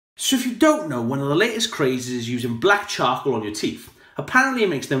So if you don't know, one of the latest crazes is using black charcoal on your teeth. Apparently it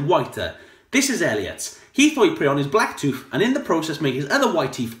makes them whiter. This is Elliot. He thought he'd put on his black tooth and in the process make his other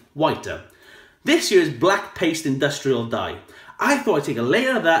white teeth whiter. This here is black paste industrial dye. I thought I'd take a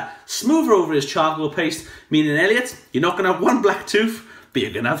layer of that, smooth her over his charcoal paste, meaning Elliot, you're not going to have one black tooth, but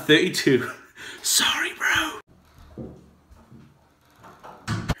you're going to have 32. Sorry, bro.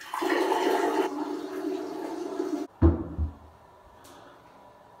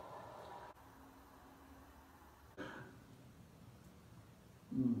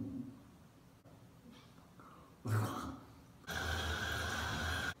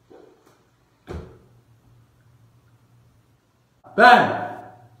 Ben!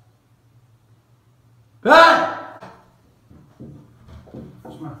 Ben!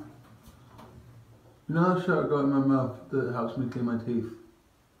 What's the matter? You know that shit I got in my mouth that helps me clean my teeth?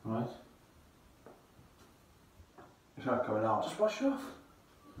 Right. It's not coming out. Just wash it off.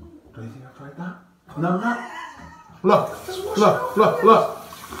 Do you think I've tried that? No, no. Look! Look! Look! Look!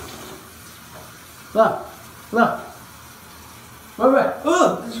 Look! Look! Wait, wait!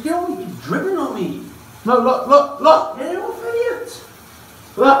 Ugh! There's a girl keep dribbling on me. No, look! Look! Look! Get it off, Elliot!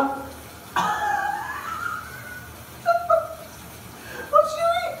 Look! What's you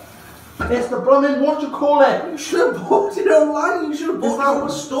eat? It's the blooming, what you call it? You should have bought it online. You should have bought it from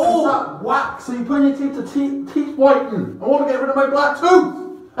a store. It's that wax. So you put in your teeth to teeth whiten. I want to get rid of my black tooth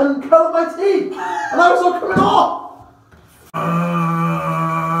and colour my teeth. And now it's all coming off.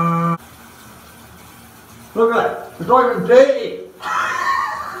 Look at it. It's not even dirty.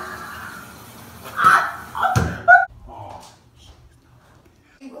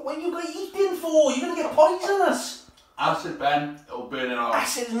 What are you going to eat in for? You're going to get poisonous. Acid, Ben. It'll burn it off.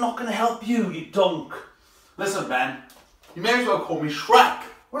 Acid is not going to help you, you dunk. Listen, Ben. You may as well call me Shrek.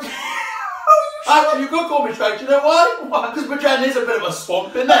 What? Actually, you could call me Shrek. Do you know why? Because Britain is a bit of a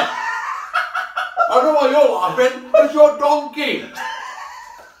swamp, isn't it? I don't know why you're laughing. It's your donkey.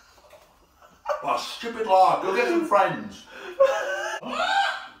 Oh, stupid laugh. Go get some friends. What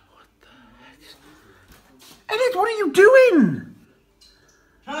the heck? Elliot, what are you doing?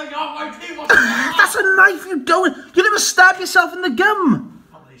 Trying to get off my teeth. That's a knife, you don't. You'll never stab yourself in the gum.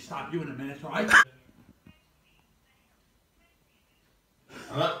 I'll probably stab you in a minute, right?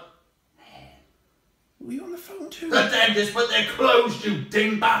 Hello? Were you on the phone too? The dentist, but they're closed, you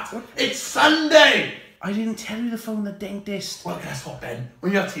dingbat. It's Sunday. I didn't tell you to phone the dentist. Well, guess what, Ben?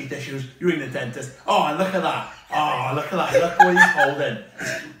 When you have teeth issues, you ring the dentist. Oh, look at that. Oh, look at that. Look what he's holding. Do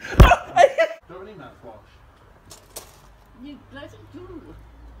you have any mouthwash? You bloody do.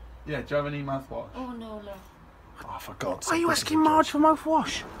 Yeah, do you have any mouthwash? Oh no, love. Oh, for God's sake. Why are you asking Marge for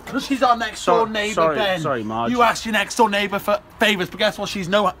mouthwash? Because she's our next door neighbour, Ben. Sorry, Marge. You asked your next door neighbour for favours, but guess what? She's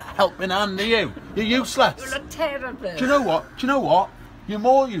no helping hand to you. You're useless. You look terrible. Do you know what? Do you know what? You're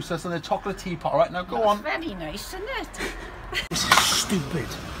more useless than a chocolate teapot. Right, now go on. Very nice, isn't it? This is stupid.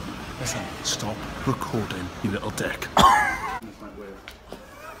 Listen, stop recording, you little dick.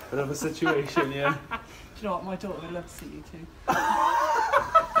 Bit of a situation, yeah. Do you know what? My daughter would love to see you too.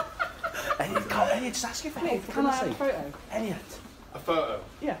 Elliot, come on, Elliot, just ask you for help. Can I have a photo? Elliot. A photo?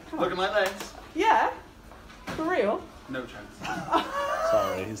 Yeah, come on. Looking like this? Yeah? For real? No chance.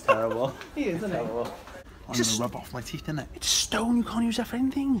 Sorry, he's terrible. He is, isn't he? I'm going to rub off my teeth, innit? It's stone, you can't use that for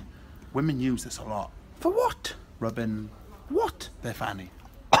anything. Women use this a lot. For what? Rubbing What? their fanny.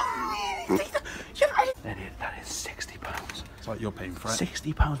 Elliot, that is £60. It's like you're paying for it.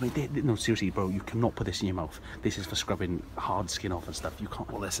 £60, mate. No, seriously, bro, you cannot put this in your mouth. This is for scrubbing hard skin off and stuff. You can't.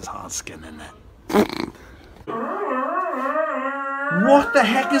 Well, this is hard skin, isn't it? What the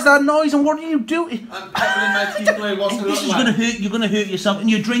heck is that noise? And what are you doing? I'm pebbling my teeth away. What's it This look is like? gonna hurt. You're gonna hurt yourself, and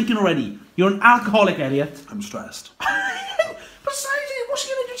you're drinking already. You're an alcoholic, Elliot. I'm stressed. Besides, what's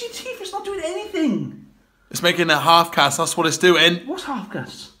he gonna do to your teeth? It's not doing anything. It's making a half cast, that's what it's doing. What's half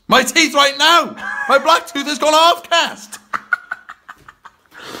gas? My teeth right now! My black tooth has gone half cast!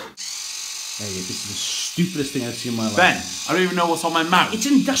 Elliot, this is the stupidest thing I've seen in my life. Ben, I don't even know what's on my mouth. It's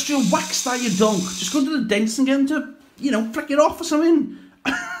industrial wax that you donk. Just go to the dentist and get him to, you know, flick it off or something.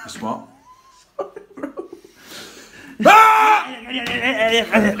 That's what?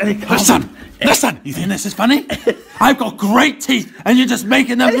 Listen! Listen! You think this is funny? I've got great teeth and you're just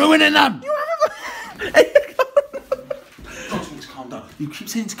making them, ruining them! You keep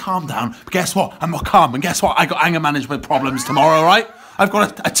saying to calm down, but guess what? I'm not calm, and guess what? I got anger management problems tomorrow, right? I've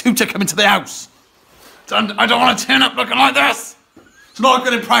got a tutor coming to the house. And I don't want to turn up looking like this. It's not a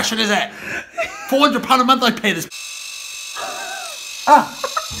good impression, is it? £400 a month I pay this. Ah!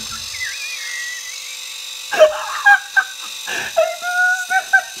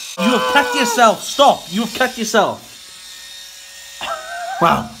 You have cut yourself. Stop. You have cut yourself.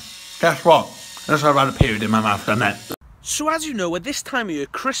 Well, Guess what? Unless I've had a period in my mouth, done it. So as you know, at this time of year,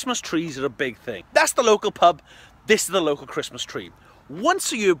 Christmas trees are a big thing. That's the local pub, this is the local Christmas tree.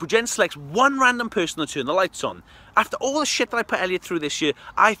 Once a year, Bridget selects one random person to turn the lights on. After all the shit that I put Elliot through this year,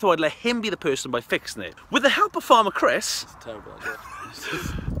 I thought I'd let him be the person by fixing it. With the help of Farmer Chris, It's a terrible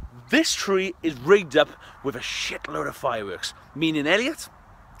idea. this tree is rigged up with a shitload of fireworks. Meaning, Elliot,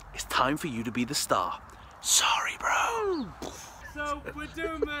 it's time for you to be the star. Sorry, bro. So we're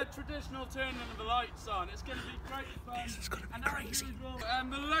doing the traditional turning of the lights on. It's going to be great fun. This is gonna be and as crazy. usual, and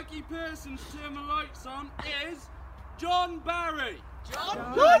the lucky person to turn the lights on is John Barry.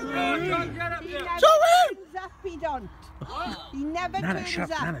 John, get up He here. never turns up, he don't. He never Nana, turns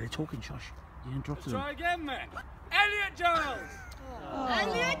shut up. up. Nana, they're talking, shush. You interrupted them. Try again then. Elliot Giles.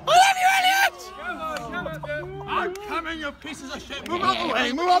 Elliot! Come on, come up here. I'm coming, you pieces of shit. Move out the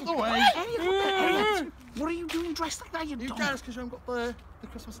way, move out the way. Elliot, what are you doing dressed like that, you You dog? jealous because you haven't got the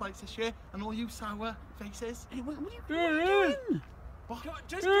Christmas lights this year and all you sour faces? Hey, what are you doing?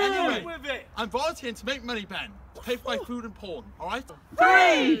 Just Anyway. get on with it. I'm volunteering to make money, Ben. To pay for my food and porn, alright?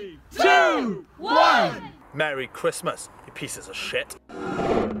 3, 2, 1. Merry Christmas, you pieces of shit.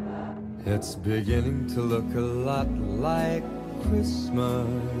 It's beginning to look a lot like Christmas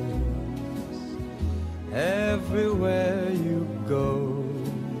everywhere you go.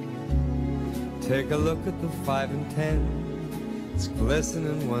 Take a look at the 5 and 10. It's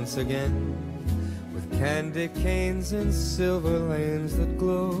glistening once again with candy canes and silver lanes that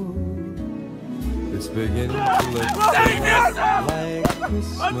glow. It's beginning to look so much like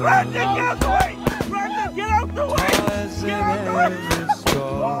Christmas. Get out the way! Toys in every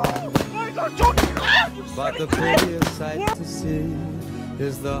store. But the prettiest sight to see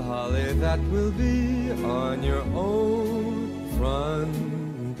is the holly that will be on your own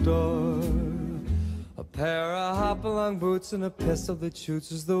front door. A pair of hop-along boots and a pistol that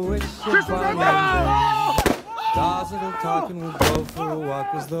shoots is the wish of Barnum. Dolls that'll talk and we'll go for a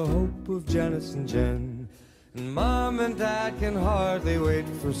walk is the hope of Janice and Jen. And Mom and Dad can hardly wait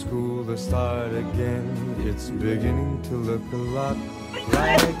for school to start again. It's beginning to look a lot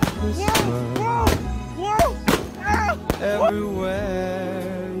like Christmas.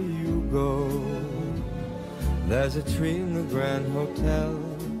 Everywhere you go, there's a tree in the Grand Hotel,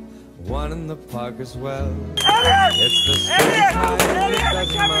 one in the park as well. It's the springtime that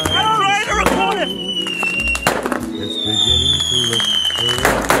doesn't mind. It's beginning to look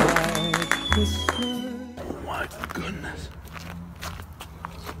like Christmas. Oh my goodness.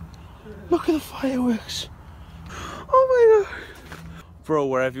 Look at the fireworks. Oh my god. Bro,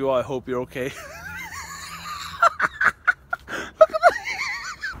 wherever you are, I hope you're okay.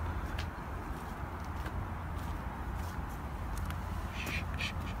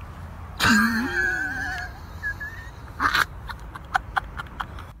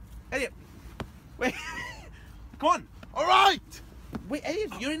 Elliot, wait. Come on. Alright! Wait,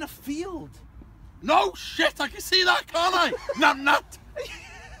 Elliot, you're in a field. No shit, I can see that, can't I? Nut nut!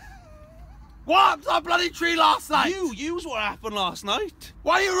 What happened to that bloody tree last night? You was what happened last night.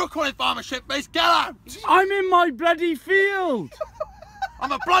 Why are you recording farmer shit, base? Get out! I'm in my bloody field.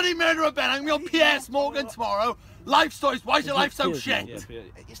 I'm a bloody murderer, Ben. I'm going to P.S. Morgan tomorrow. Life stories, why is your life so shit?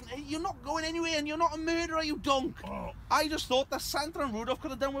 You're not going anywhere and you're not a murderer, you donk. I just thought that Santa and Rudolph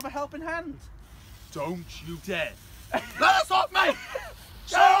could have done with a helping hand. Don't you dare. Let us off, mate!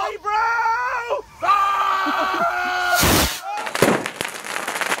 Sorry, bro!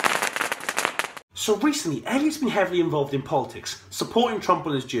 So recently, Elliot's been heavily involved in politics, supporting Trump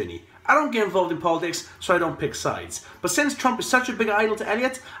on his journey. I don't get involved in politics, so I don't pick sides. But since Trump is such a big idol to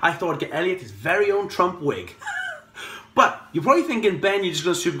Elliot, I thought I'd get Elliot his very own Trump wig. But you're probably thinking, Ben, you're just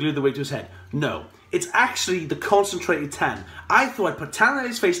going to super glue the wig to his head. No, it's actually the concentrated tan. I thought I'd put tan on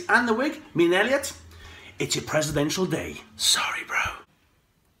his face and the wig, me and Elliot. It's your presidential day. Sorry, bro.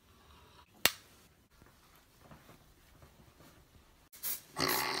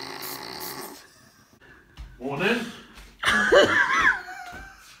 Morning.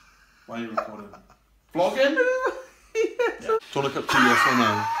 Why are you recording? Vlogging? Do you want to cut to yes or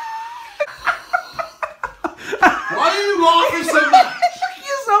no? Why are you laughing so much? Look at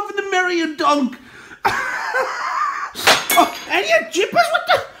yourself in the mirror, you donk. Oh, Elliot, jippers, what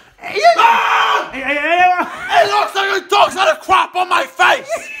the? Elliot! Ah! It looks like a dog's had a crap on my face!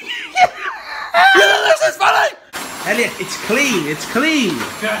 You think this is funny? Elliot, it's clean, it's clean.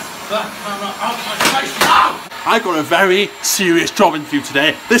 Get that camera out my face now! I've got a very serious job interview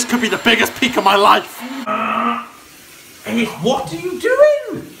today. This could be the biggest peak of my life. Elliot, what are you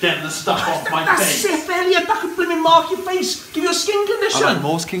doing? Getting the stuff off my That's face. sick, Elliot. That could blimmin' mark your face. Give you a skin condition. I've had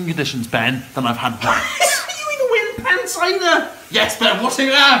more skin conditions, Ben, than I've had once. you in wind inside her. Yes, Ben, what's he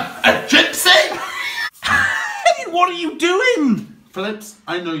gonna have? A gypsy? Elliot, what are you doing? Phillips,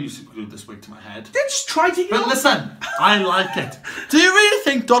 I know you superglued this wig to my head. Then just try to get But off. listen, I like it. Do you really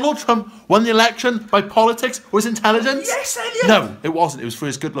think Donald Trump won the election by politics or his intelligence? Yes, Elliot. No, it wasn't. It was for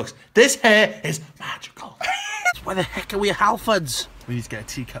his good looks. This hair is magical. Why the heck are we at Halfords? We need to get a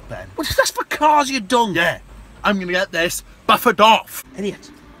teacup, Ben. Well, that's for cars, you dung. Yeah, I'm gonna get this buffered off.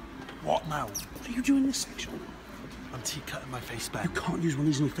 Elliot, What now? what are you doing in this section? I'm teacutting my face, Ben. You can't use one of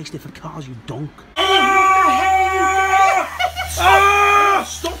these in your face. They're for cars, you donk.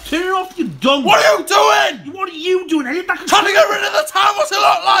 Stop turning off, you dung. What are you doing? What are you doing, Elliot? That Trying to get rid of the town. What's it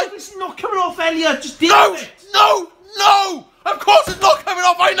look like? It's not coming off, Elliot. Just deal No, with it. no, no! Of course it's not coming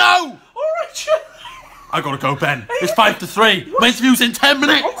off, I know! All right, sure. I gotta go, Ben. It's 5 to 3. My interview's in 10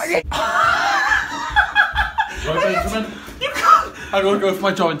 minutes. Elliot. Right, Benjamin? You can't. I gotta go for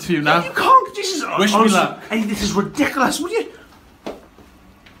my job interview now. You can't. This is. Wish me honestly, luck. Elliot, this is ridiculous. Would you?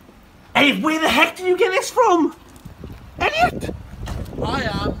 Elliot, where the heck did you get this from? Elliot. I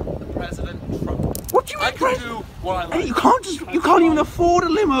am President Trump. What do you mean, I can do what I like. Elliot, you can't even afford a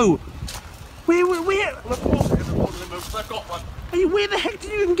limo. Where? Well, of course I can afford a limo because I've got one. Elliot, where the heck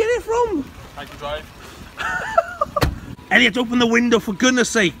did you even get it from? I can drive. Elliot, open the window for goodness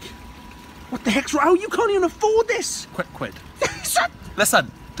sake. What the heck's wrong? You can't even afford this. Quick quid.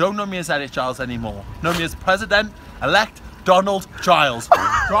 Listen, don't know me as Elliot Giles anymore. Know me as President-elect Donald Giles.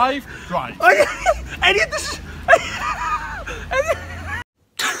 Drive. Elliot, this is...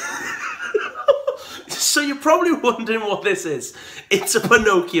 So you're probably wondering what this is. It's a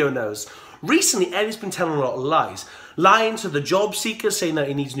Pinocchio nose. Recently, Elliot's been telling a lot of lies. Lying to the job seekers, saying that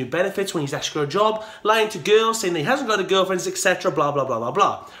he needs new benefits when he's actually got a job. Lying to girls, saying that he hasn't got a girlfriend, etc. Blah, blah, blah, blah,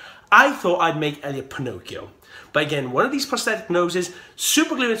 blah. I thought I'd make Elliot Pinocchio. By getting one of these prosthetic noses,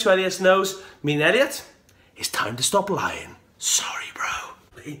 super glue it to Elliot's nose, meaning Elliot, it's time to stop lying. Sorry, bro.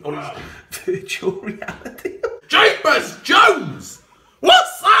 Virtual reality. Jeepers Jones!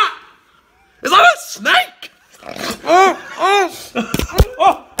 What's that? Is that a snake?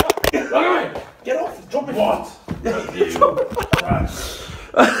 Get off, drop it. What?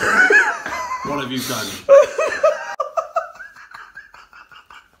 What have you done?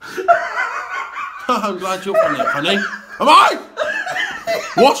 I'm glad you're funny, honey. Am I?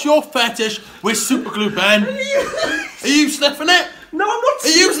 What's your fetish with superglue, Ben? Are you sniffing it? No, I'm not. Are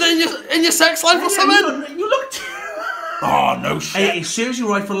you using it in your sex life or something? You look... Oh, no shit. Hey, it serves you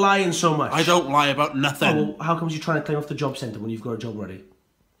right for lying so much. I don't lie about nothing. Oh, well, how comes you're trying to claim off the job centre when you've got a job ready?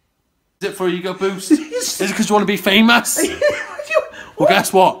 Is it for a ego boost? Is it because you want to be famous? Well,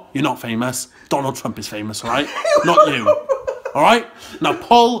 guess what? You're not famous. Donald Trump is famous, alright? Not you. Alright? Now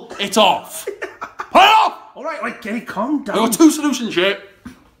pull it off. Pull it off! Alright, get it, calm down. I got 2 solutions here.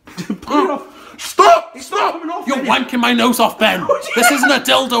 Pull it off. Stop! It's Stop! not coming off, You're Elliot. wanking my nose off, Ben. This isn't a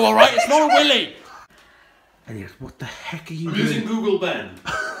dildo, alright? It's not a willy. Elliot, what the heck are you I'm doing? using Google, Ben.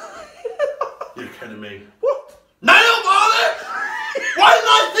 You're kidding me. What? Nailed on it! Why didn't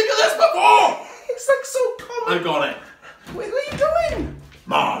I think of this before? It's like so common. I got it. Wait, what are you doing?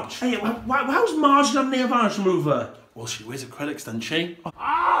 Marge. Hey, how's Marge got a nail varnish remover? Well, she wears acrylics, doesn't she?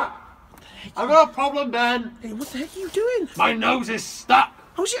 Ah! I've got a problem, Ben. Hey, what the heck are you doing? My nose is stuck.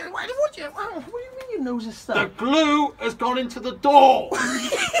 What do you mean your nose is The stuck? glue has gone into the door.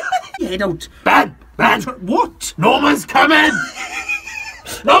 Yeah, don't. Ben! What? Norman's coming!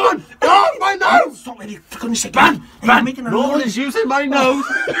 Norman! No, my nose! Stop, Elliot, for goodness sake. Ben! Hey, you're Ben! making a Norman noise. is using my nose!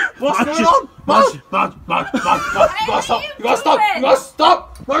 What's Marge, going on? Marge! Marge. Marge! Marge! Marge! You gotta stop! you You gotta stop! doing? You gotta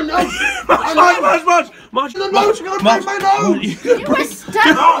stop! My nose! Marge. The nose! You're gonna break my nose!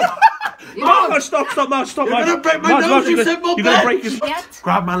 You were stuck. Marge, stop, Marge. You're gonna break my nose, you simple You're gonna bitch. break his... Yet.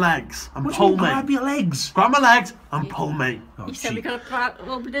 Grab my legs and What do you pull mean, me. grab your legs? Grab my legs and pull me. You said we're going to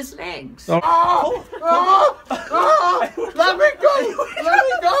open his legs. Let me go! Let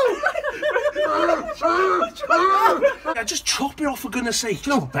me go! Yeah, just chop it off, for goodness sake.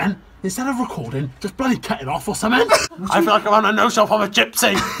 You know what, Ben? Instead of recording, just bloody cut it off or something. I feel like I'm on a nose job. I'm a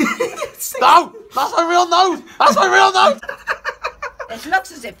gypsy. No! That's my real nose! That's my real nose! It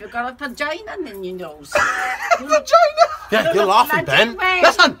looks as if you've got a vagina in your nose. Yeah, You you're look laughing, bloody Ben. well.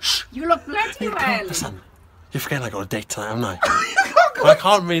 Listen! Shh! You look bloody well. Listen. You're forgetting I got a date tonight, haven't I? I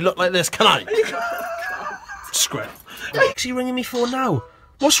can't really look like this, can I? Screw it. What's he ringing me for now?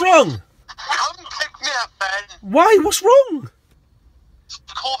 What's wrong? Come pick me up, Ben. Why? What's wrong? You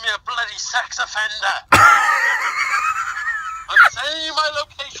called me a bloody sex offender. I'm sending you my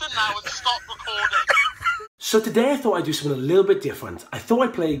location now and stop recording. So today I thought I'd do something a little bit different. I thought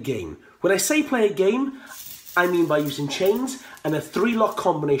I'd play a game. When I say play a game, I mean by using chains and a 3-lock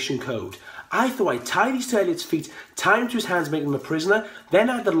combination code. I thought I'd tie these to Elliot's feet, tie him to his hands, making him a prisoner, then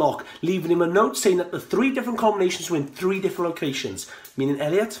add the lock, leaving him a note saying that the 3 different combinations were in 3 different locations. Meaning,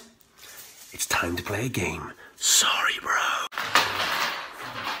 Elliot, it's time to play a game. Sorry, bro.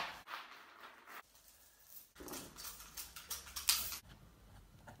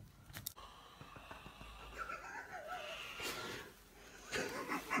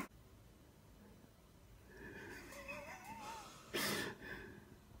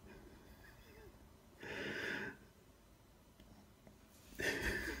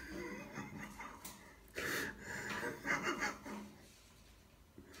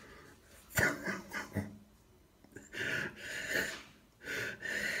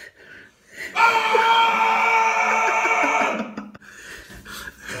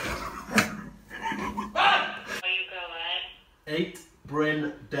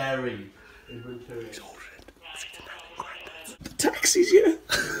 Bryn Dairy. He's ordering. The taxi's here.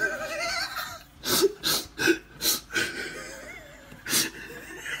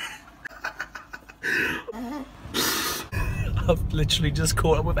 I've literally just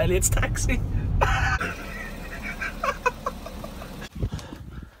caught up with Elliot's taxi.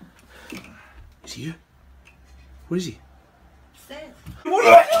 Is he here? What is he? Stairs. What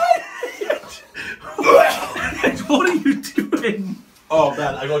are you doing? What are you doing? Oh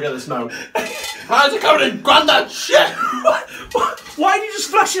man, I gotta get this now. How's it coming in? Grandad, shit! Why did you just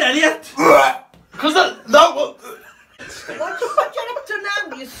flush it, Elliot? Because no. What you up to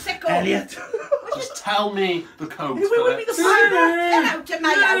now, you sicko? Elliot. Just tell me the code. Where would be the Get out of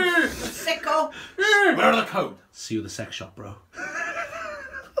my house, you sicko. Where are the code? See you at the sex shop, bro.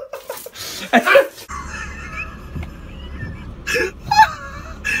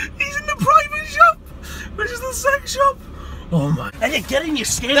 He's in the private shop, which is the sex shop. Oh my! Elliot, get in your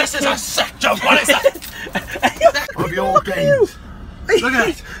skin. This is a sex joke. What is that? Of your games. Look at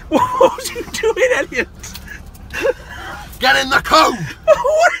it. What was you doing, Elliot? Get in the code.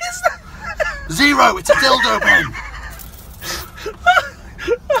 What is that? 0. It's a dildo, Ben.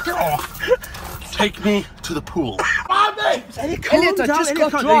 Get off. Take me to the pool. Elliot, calm down. just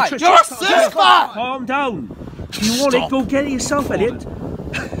Elliot, got dry. You're a surfer. Calm down. You want it? Go get it yourself, Elliot.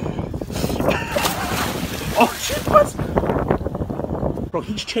 Oh shit! What? Bro,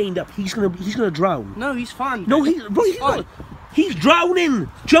 he's chained up. He's gonna drown. No, he's fine. No, he's not. He's drowning.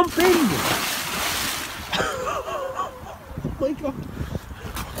 Jump in. Oh my god.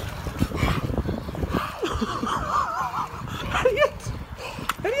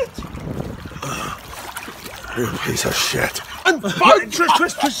 Elliot. You piece of shit. I'm fine.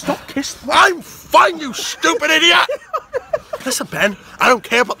 Tris, stop kissing. I'm fine, you stupid idiot. Listen, Ben, I don't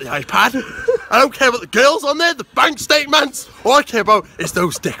care about the iPad. I don't care about the girls on there, the bank statements. All I care about is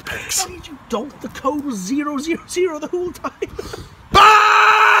those dick pics. How did you don't? The code was 000 the whole time.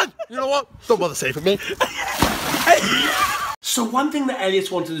 Ben! You know what? Don't bother saving me. So one thing that Elliot's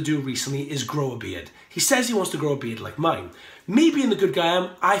wanted to do recently is grow a beard. He says he wants to grow a beard like mine. Me being the good guy I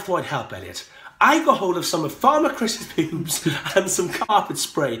am, I thought I'd help Elliot. I got hold of some of Farmer Chris's pubes and some carpet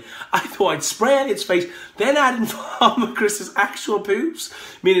spray. I thought I'd spray Elliot's face, then add in Farmer Chris's actual pubes.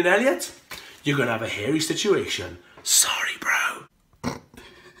 Meaning, Elliot, you're gonna have a hairy situation. Sorry, bro.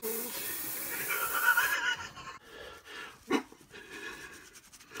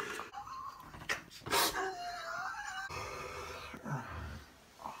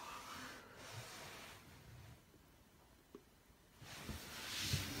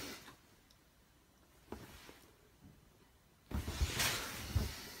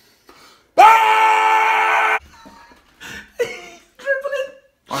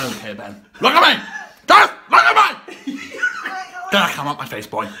 I don't care, Ben. Look at me! Just look at me! Get that camera out my face,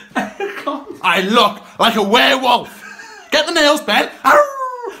 boy. I look like a werewolf. Get the nails, Ben. Am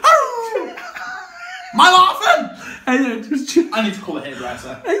I laughing? Elliot, I need to call the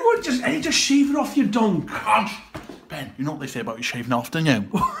hairdresser. Elliot, just shave it off your donk. Ben, you know what they say about you shaving off, don't you?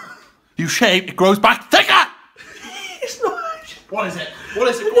 You shave, it grows back thicker! It's not. What is it? What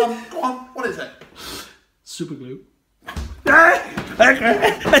is it? Go on, what is it? Super glue.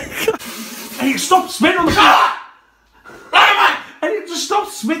 Elliot, stop spitting on the floor! Elliot, just stop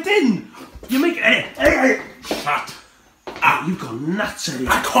spitting! You make it. Shut. Ah, you've gone nuts,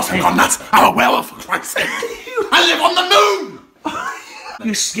 Elliot. Of course I've gone nuts. I'm a werewolf, for Christ's sake. I live on the moon!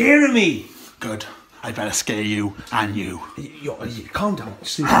 You're scaring me. Good. I better scare you and you. Calm down.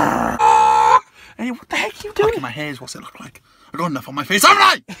 Hey, what the heck are you doing? My hairs, what's it look like? I got enough on my face, haven't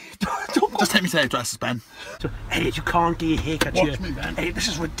I? Just take me to the hairdressers, Ben. Elliot, you can't get your haircut. Watch me, Ben. Elliot, this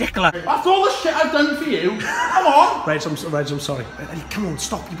is ridiculous. After all the shit I've done for you, come on. Reg, I'm sorry. Elliot, come on,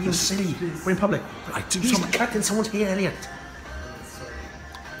 stop. You're being silly. We're in public. I do He's something. cutting someone's hair, Elliot.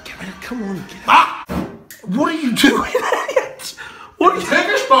 Get rid of Come on. Ah! What are you doing, Elliot? What are you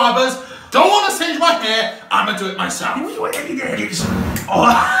Turkish barbers don't want to singe my hair. I'm gonna do it myself.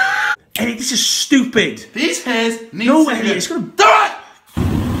 Oh, Elliot, this is stupid. These hairs need No, singing. Elliot, it's gonna... Do it!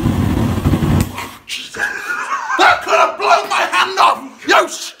 That could have blown my hand off! You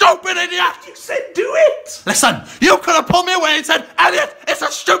stupid idiot! You said do it. Listen, you could have pulled me away and said, Elliot, it's a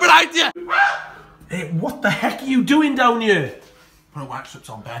stupid idea! Hey, what the heck are you doing down here? Put a wax strips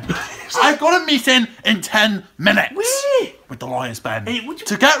on, Ben. I've got a meeting in 10 minutes. Where? With the lawyers, Ben. Hey, would you...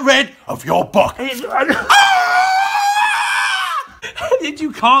 To get rid of your book. Elliot,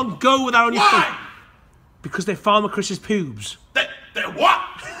 you can't go without any... Why? Because they're Farmer Chris's pubes. They're what?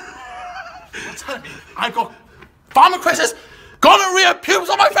 You're telling me I got Farmer Chris's gonorrhea pubes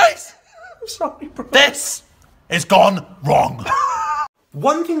on my face? I'm sorry, bro. This is gone wrong.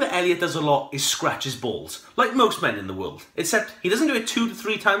 One thing that Elliot does a lot is scratch his balls, like most men in the world. Except he doesn't do it 2 to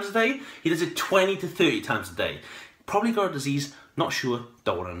 3 times a day, he does it 20 to 30 times a day. Probably got a disease, not sure,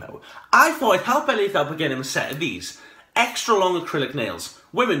 don't want to know. I thought I'd help Elliot out by getting him a set of these. Extra long acrylic nails.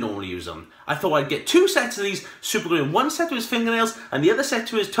 Women normally use them. I thought I'd get 2 sets of these, super gluing 1 set to his fingernails and the other set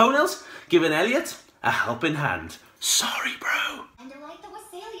to his toenails, giving Elliot a helping hand. Sorry, bro. And I like the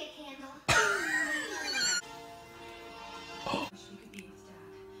Wassalia candle.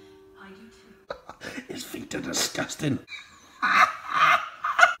 His feet are disgusting.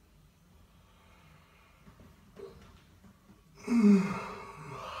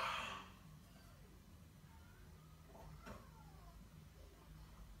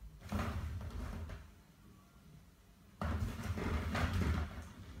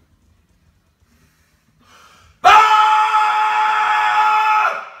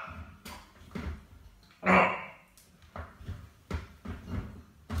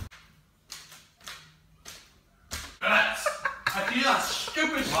 I do that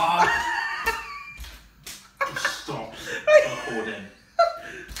stupid part. Stop recording.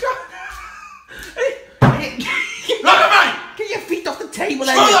 Look at me! Get your feet off the table,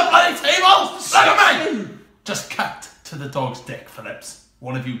 Screw Elliot. the bloody table! Look at me! Just cut to the dog's dick, Phillips.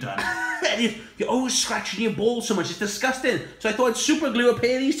 What have you done? Elliot, you're always scratching your balls so much, it's disgusting. So I thought I'd super glue a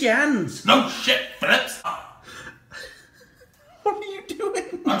pair of these to your hands. No shit, Phillips. What are you doing?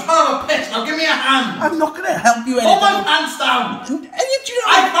 I'm trying to have a piss. Now give me a hand. I'm not going to help you, Elliot. Hold my pants down. Elliot, you know...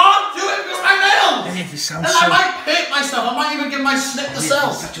 I can't do it because of my nails. Elliot, this sounds And so... I might hurt myself. I might even give my snip the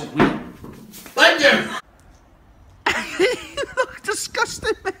cells. Such a weird... Thank you. You look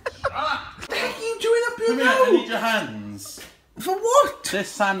disgusting, man. What the heck are you doing up your Come here, I nose? need your hands. For what? This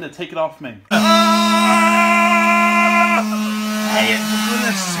sander, take it off me. Elliot, for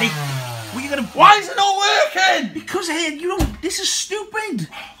goodness sake. What are you going to... Why is it not working? Because, Elliot, you don't... This is stupid.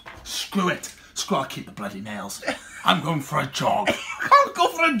 Screw it. Screw I'll keep the bloody nails. I'm going for a jog. You can't go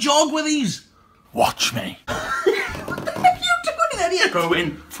for a jog with these. Watch me. What the heck are you doing, Elliot?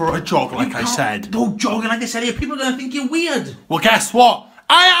 Going for a jog like I said. Don't jogging like this, Elliot. People are going to think you're weird. Well, guess what?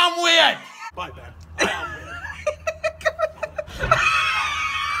 I am weird. Bye, Ben. I am weird.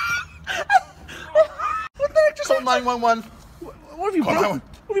 What the heck just... Call 911. What have you Call broken? 911.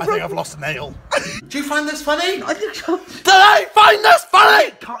 I think I've lost a nail. Do you find this funny? I think so. Did I find this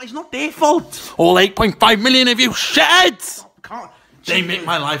funny? It's not their fault. All 8.5 million of you shitheads. Can't. They make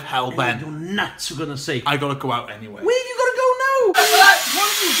my life hell, Ben. You're nuts, for goodness sake. I gotta go out anyway. Where have you got to go now? What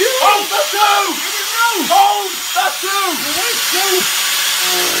are you doing? Hold the two! Hold the two!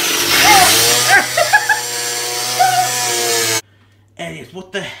 Elliot,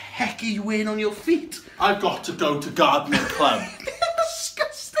 what the heck are you wearing on your feet? I've got to go to gardening club.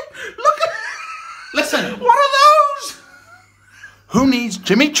 Disgusting. Look at... Listen. What are those? Who needs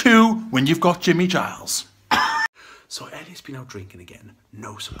Jimmy Choo when you've got Jimmy Giles? So Elliot's been out drinking again.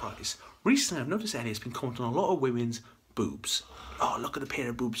 No surprise. Recently I've noticed Elliot's been commenting on a lot of women's boobs. Oh, look at the pair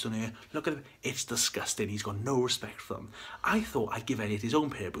of boobs on here. Look at them. It's disgusting. He's got no respect for them. I thought I'd give Elliot his own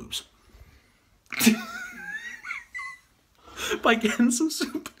pair of boobs. By getting some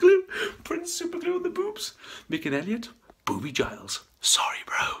super glue, putting super glue on the boobs, making Elliot Booby Giles. Sorry,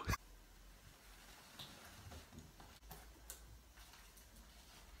 bro.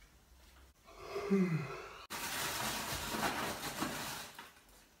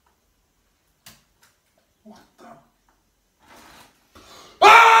 What the?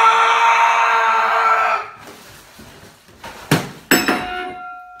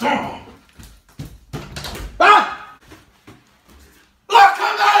 Look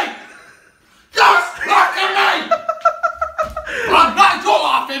at me! Just look at me! I'm not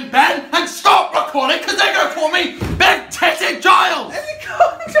laughing, Ben, and stop recording because they're going to call me Big Titty Giles!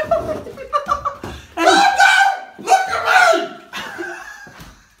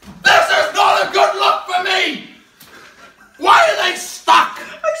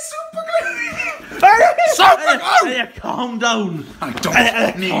 Elliot, calm down. I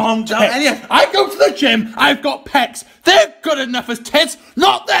don't calm down. Elliot, I go to the gym, I've got pecs. They're good enough as tits,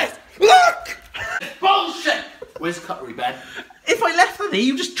 not this. Look! Bullshit! Where's the cutlery, Ben? If I left them there,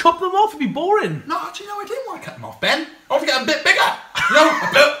 you just chop them off. It'd be boring. No, do you know I didn't want to cut them off, Ben. I want to get them a bit bigger. You know,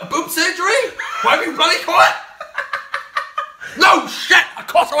 a boob surgery? Whatever you bloody call it. No, shit! Of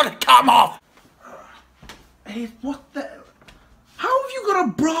course I want to cut them off. Hey, what the... How have you got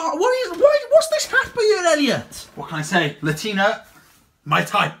a bra? What's this hat for you, Elliot? What can I say? Latina, my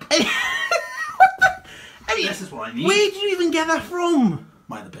type. What the... Elliot, This is what I need. where did you even get that from?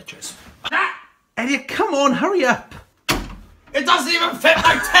 Mind the bitches. Elliot, come on, hurry up. It doesn't even fit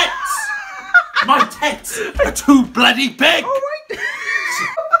my tits! My tits are too bloody big! All right.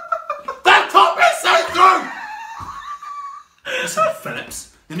 That top is so through! Listen,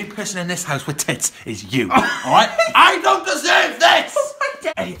 Phillips, the only person in this house with tits is you, alright? I don't deserve this!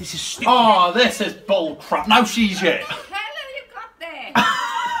 Elliot, this is stupid. Oh, this is bull crap. Now she's here. What the hell have you got there?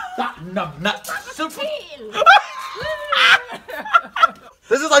 That numbnut. Tail.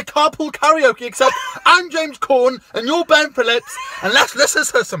 This is like carpool karaoke, except I'm James Corn and you're Ben Phillips, and let's listen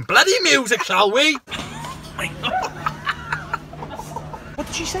to some bloody music, shall we? What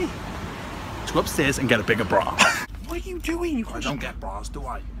did she say? To go upstairs and get a bigger bra. What are you doing? I don't get bras, do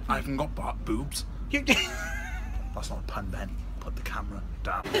I? I haven't got boobs. You... That's not a pun, Ben. Put the camera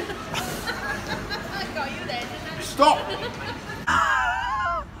down. I got you there, didn't I? Stop!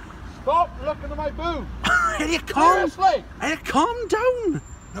 Stop looking at my boob! Elliot, calm. Seriously? Elliot, calm down.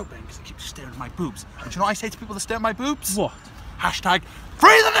 No, Ben, because they keep staring at my boobs. And do you know what I say to people that stare at my boobs? What? Hashtag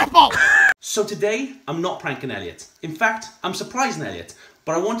free the nipple! So today, I'm not pranking Elliot. In fact, I'm surprising Elliot.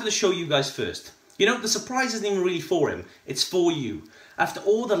 But I wanted to show you guys first. You know, the surprise isn't even really for him. It's for you. After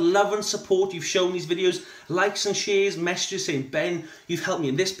all the love and support you've shown these videos, likes and shares, messages saying, Ben, you've helped me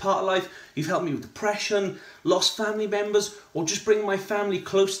in this part of life, you've helped me with depression, lost family members, or just bring my family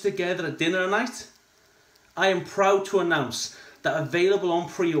close together at dinner at night, I am proud to announce that available on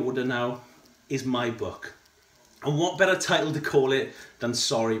pre-order now is my book. And what better title to call it than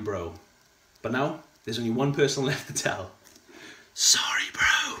Sorry Bro. But now, there's only one person left to tell. Sorry, bro.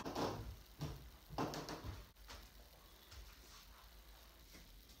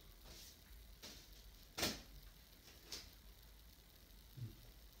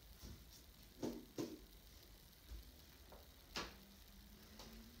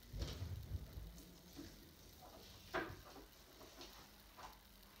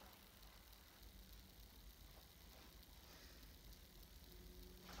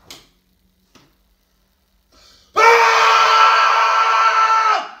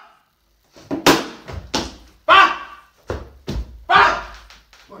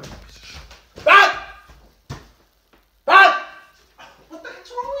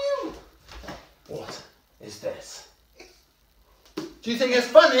 Do you think it's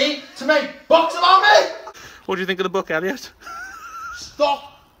funny to make books about me? What do you think of the book, Elliot?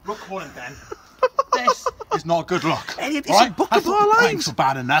 Stop recording, Ben. This is not a good look. Elliot, it's a book of our lives. Pranks were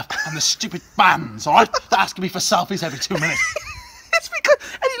bad enough, and the stupid bands, all right? They're asking me for selfies every 2 minutes. It's because,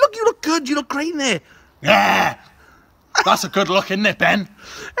 Elliot, look, you look good. You look great in there. Yeah, that's a good look, isn't it, Ben?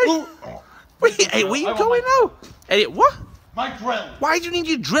 Wait, hey, where are you going now? Elliot, what? My drill. Why do you need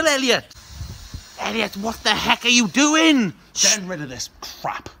your drill, Elliot? Elliot, what the heck are you doing? Getting rid of this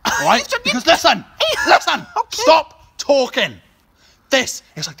crap, all right? Because listen, stop talking. This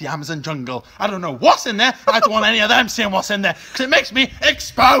is like the Amazon jungle. I don't know what's in there. I don't want any of them seeing what's in there because it makes me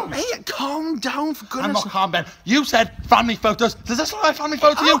exposed. Hey, calm down, for goodness. I'm not calm, Ben. You said family photos. Does this look like a family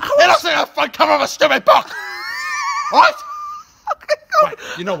photo to you? It looks like a front cover of a stupid book. All right? Right,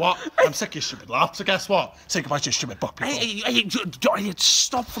 you know what? I'm sick of your stupid laugh, so guess what? Say goodbye to your stupid book, people. Hey,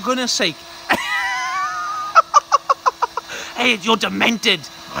 stop, for goodness sake. Hey, you're demented.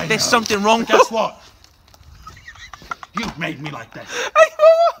 There's something wrong. Guess what? You've made me like this. Hey,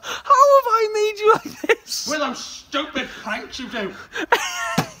 how have I made you like this? With those stupid pranks you do.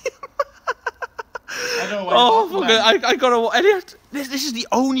 I know. Oh, fuck it. I gotta. Elliot, this is the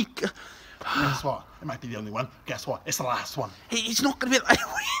only. Guess what? It might be the only one. Guess what? It's the last one. Hey, it's not gonna be.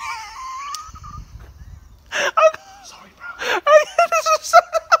 Sorry, bro. Hey, this is so...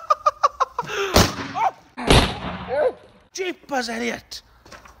 Jeepers, Elliot.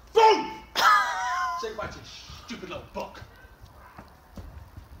 Boom! Say goodbye to your stupid little book.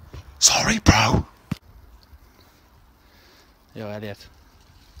 Sorry, bro. Yo, Elliot.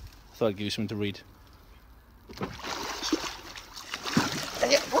 I thought I'd give you something to read.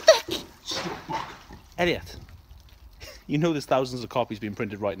 Elliot, what the heck? Elliot, you know there's thousands of copies being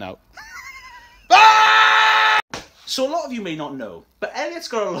printed right now. So a lot of you may not know, but Elliot's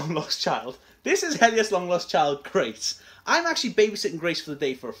got a long lost child This is Elliot's long lost child, Grace. I'm actually babysitting Grace for the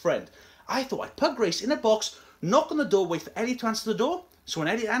day for a friend. I thought I'd put Grace in a box, knock on the door, wait for Elliot to answer the door. So when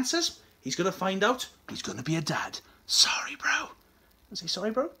Elliot answers, he's going to find out he's going to be a dad. Sorry, bro. Say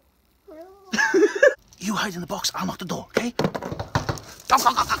sorry, bro? You hide in the box, I'll knock the door, okay?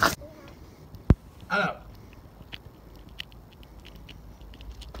 Hello.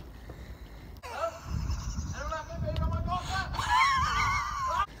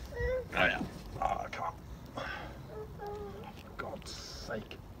 Oh yeah. Oh, come on. For God's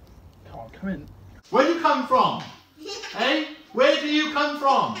sake. Come on, come in. Where do you come from? Hey? Where do you come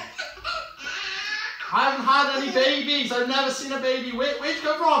from? I haven't had any babies. I've never seen a baby. Where'd you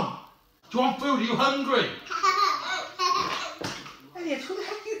come from? Do you want food? Are you hungry? Elliot,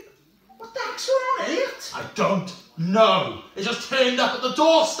 what the heck's going on, Elliot? I don't know. It just turned up at the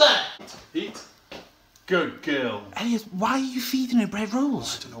doorstep. Eat. Good girl. Elliot, why are you feeding her bread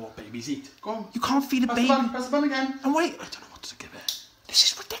rolls? I don't know what babies eat. Go on. You can't feed a baby. Press the button again. And wait. I don't know what to give her. This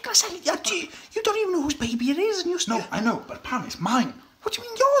is ridiculous, Elliot. You don't even know whose baby it is, and you're still... No, I know, but apparently it's mine. What do you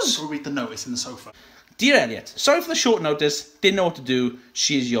mean yours? Go read the notice in the sofa. Dear Elliot, sorry for the short notice. Didn't know what to do.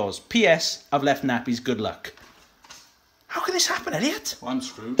 She is yours. P.S. I've left nappies. Good luck. How can this happen, Elliot? Well, I'm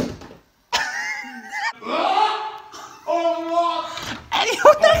screwed. Oh, Elliot,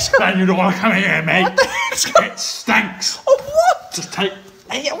 what the heck's going on? Ben, you don't want to come in here, mate. What the heck's going on? It stinks. Oh, what? Just take...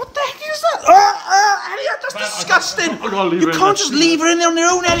 Elliot, what the heck is that? Elliot, that's Ben, disgusting. I gotta leave You her in can't there. just leave her in there on her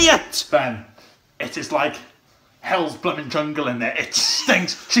own, Elliot. Ben, it is like hell's blooming jungle in there. It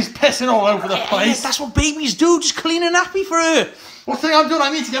stinks. She's pissing all over the Elliot, place. that's what babies do. Just clean a nappy for her. What thing I'm doing?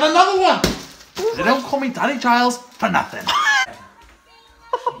 I need to get another one. They don't call me Daddy Giles for nothing.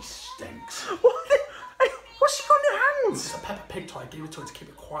 She stinks. What? What's she got in her hands? It's a Peppa Pig toy. I gave it to her to keep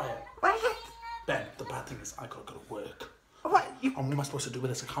it quiet. Elliot. Ben, the bad thing is I gotta go to work. What? And what am I supposed to do with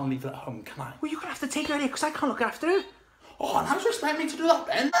this? I can't leave it at home, can I? Well, you're going to have to take her, Elliot, because I can't look after her. Oh, and how do you expect me to do that,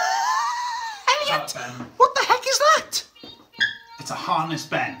 Ben? Elliot, Ben. what the heck is that? It's a harness,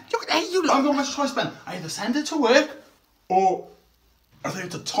 Ben. You I'm going to choice, Ben. I either send it to work, or I take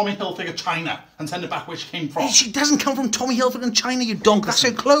it to Tommy Hilfiger China and send it back where she came from. Hey, she doesn't come from Tommy Hilfiger in China, you donk. That's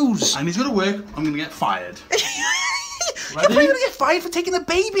her clothes. I need to go to work. I'm going to get fired. You're probably going to get fired for taking the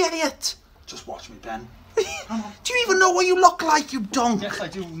baby, Elliot. Just watch me, Ben. Do you even know what you look like, you donk? Yes, I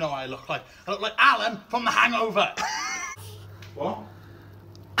do know what I look like. I look like Alan from The Hangover. What?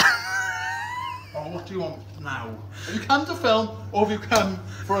 Oh, what do you want now? Have you come to film, or have you come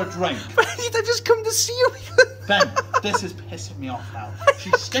for a drink? But Elliot, I've just come to see you. Ben, this is pissing me off now. She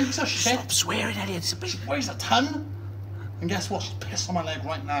stinks of shit. Stop swearing, Elliot. It's a bit... She weighs a ton. And guess what? She's pissed on my leg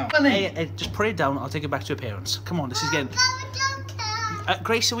right now. Hey, just put it down. I'll take it back to her parents. Come on, this is getting...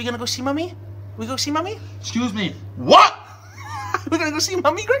 Grace, are we going to go see Mummy? We go see Mummy? Excuse me. What? We're going to go see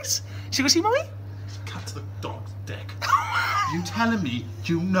Mummy, Grace? Should we go see Mummy? Cut to the dog's dick. You telling me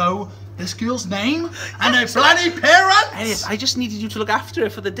you know this girl's name and her bloody parents? Elliot, I just needed you to look after her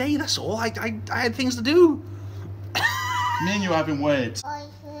for the day, that's all. I had things to do. Me and you having words.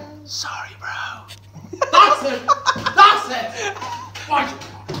 Sorry, bro. That's it! That's it! Right.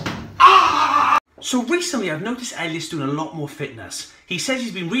 So recently I've noticed Elliot's doing a lot more fitness. He says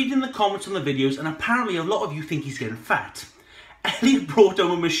he's been reading the comments on the videos and apparently a lot of you think he's getting fat. Elliot brought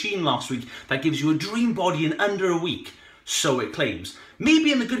home a machine last week that gives you a dream body in under a week. So it claims. Me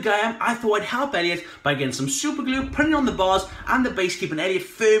being the good guy I am, I thought I'd help Elliot by getting some super glue, putting it on the bars and the base, keeping Elliot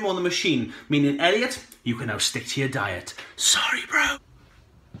firm on the machine. Meaning, Elliot, you can now stick to your diet. Sorry, bro.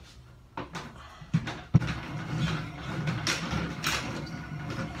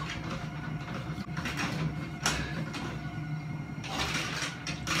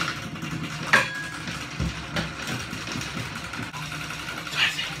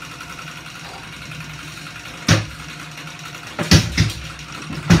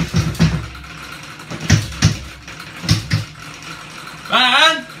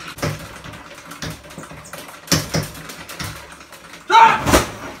 Man!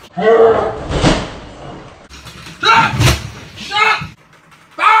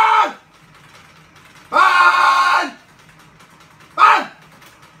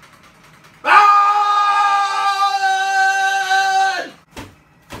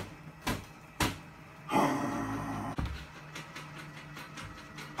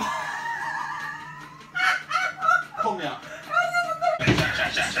 Pull me up.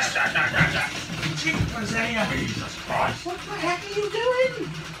 Jesus Christ. What the heck are you doing?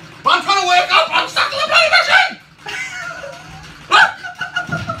 I'm trying to wake up! I'm stuck in the bloody machine!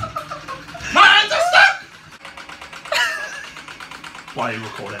 My hands are stuck! Why are you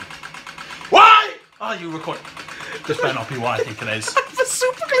recording? Why are you recording? This better not be what I think it is. The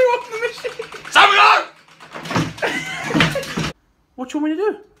super glue on the machine. do you want me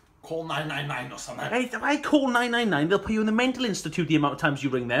to do? Call 999 or something. Hey, if I call 999, they'll put you in the mental institute the amount of times you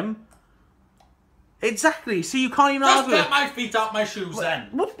ring them. Exactly. See, you can't even Just argue. get my feet out my shoes then.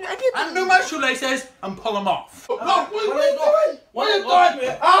 What? Undo my shoelaces and pull them off. What are you doing? What are you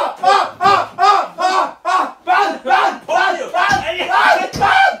doing?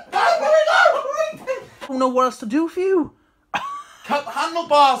 I don't know what else to do for you. Cut the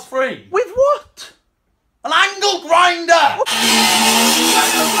handlebars free. With what? An angle grinder.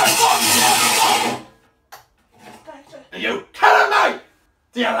 Are you kidding me?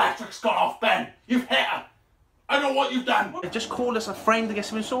 The electric's gone off, Ben. You've hit her. I know what you've done. Just call us a friend to get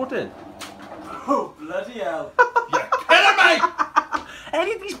something sorted. Oh, bloody hell. You're kidding me?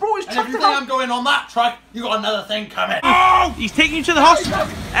 Any of these boys And chucked if you it think out. I'm going on that track, you got another thing coming. Oh! He's taking you to the hospital.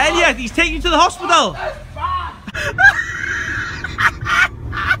 Elliot, he's taking you to the hospital. I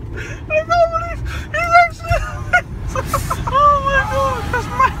can't believe he's actually... Oh my God, that's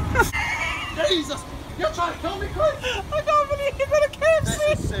mad. Jesus, you're trying to kill me, Chris. I can't believe you're going to KFC.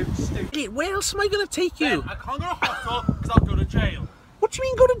 This is so stupid. Elliot, where else am I going to take you? Ben, I can't go to hospital because I'll go to jail. What do you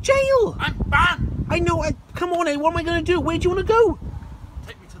mean go to jail? I'm banned. I know, come on, what am I going to do? Where do you want to go?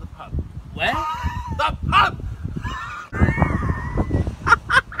 Take me to the pub. Where? The pub!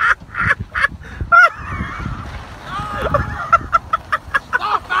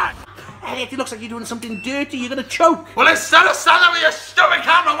 Stop that! Elliot, it looks like you're doing something dirty. You're going to choke. Well, instead of standing with your stupid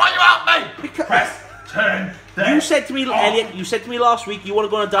camera, why don't you help me? Press, turn, there. You said to me, Elliot, you said to me last week you want to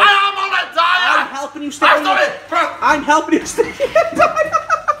go on a diet. I am on a diet! I'm helping you stay on Stop a it, bro! I'm helping you stay on a diet.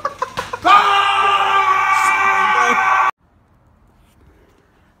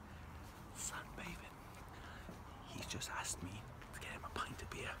 Sunbathing. He's just asked me to get him a pint of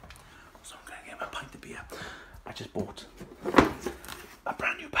beer. So I'm going to get him a pint of beer. I just bought a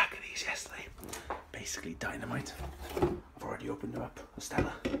brand new pack of these yesterday. Basically dynamite. I've already opened them up. A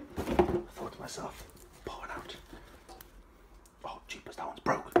Stella. I thought to myself, pour it out. Oh, jeepers, that one's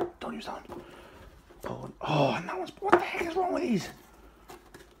broke. Don't use that one. Pour one. Oh, and that one's... What the heck is wrong with these?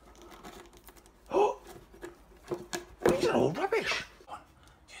 Oh! These are all rubbish.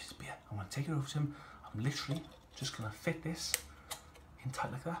 Use this beer. I'm going to take it over to him. I'm literally just going to fit this in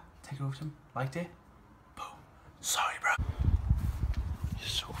tight like that. Take it over to him. Like it. Boom. Sorry, bro. You're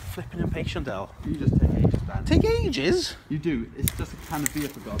so flipping impatient, Al. You just take ages, Dan. Take ages? You do. It's just a can of beer,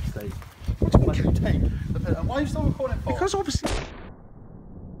 for God's sake. What do you take? And why are you still recording for? Because obviously...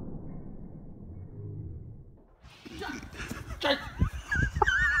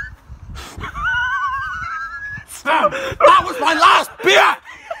 Sam, that was my last beer!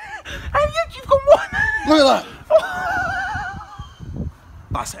 Elliot, you've got one! Look at that!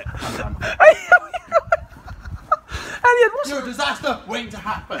 That's it. I'm done. Elliot, what's... You're a disaster waiting to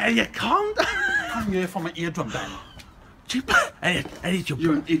happen. Elliot, calm down. Come here from my eardrum, Ben. Elliot,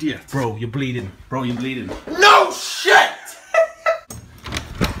 You're an idiot. Bro, you're bleeding. Bro, you're bleeding. No shit!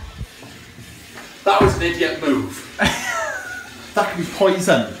 That was an idiot move. That could be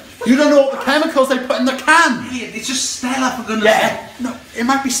poison. You don't know what the chemicals they put in the can. Elliot, it's just Stella, for goodness sake. Yeah, no, it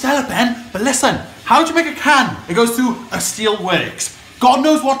might be Stella, Ben, but listen, how do you make a can? It goes through a steel works. God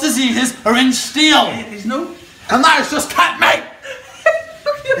knows what diseases are in steel. There's no... And that is just cat meat.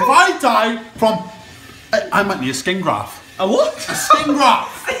 If I die from... I might need a skin graft. A what? A skin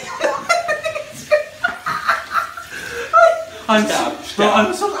graft. I'm so...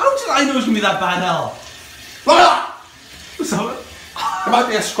 How did I know it was going to be that bad, Al? Look at that. So... It might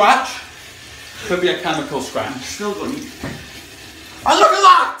be a scratch. Could be a chemical scratch. Still going... And look at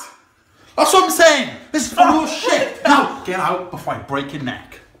that! That's what I'm saying. This is full of shit. Now, get out before I break your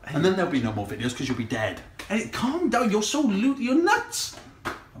neck. And then there'll be no more videos because you'll be dead. Hey, calm down. You're so loot. You're nuts.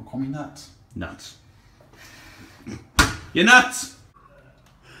 Don't call me nuts. Nuts. You're nuts.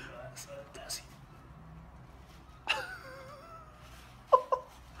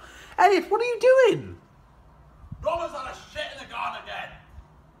 Elliot, what are you doing? Roland's had a shit in the garden again.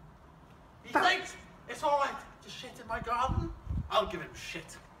 He thinks it's alright to shit in my garden. I'll give him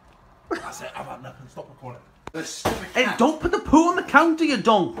shit. That's it, I've had nothing. Stop recording. This stupid Hey, cat. don't put the poo on the counter, you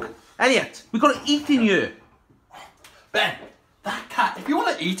donk. Elliot, we've got to eat in here. Ben, that cat, if you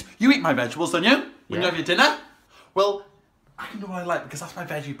want to eat, you eat my vegetables, don't you? When you have your dinner? Well, I can do what I like because that's my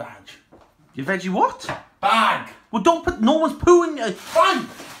veggie badge. Your veggie what? Bag. Well, don't put no one's poo in your... Fine.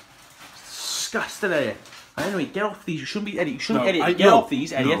 Disgusting, Elliot. Anyway, get off these. You shouldn't be... Elliot, you shouldn't... No, Elliot, get off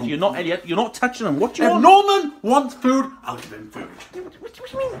these, Elliot. No. You're not... Elliot, you're not touching them. What do you If want? Norman wants food, I'll give him food. What do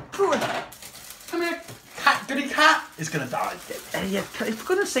you mean, food? Come here. Cat, goody cat is gonna die. Elliot, for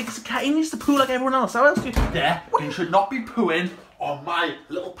goodness sake, it's a cat. He needs to poo like everyone else. How else do you... Yeah, but you should not be pooing on my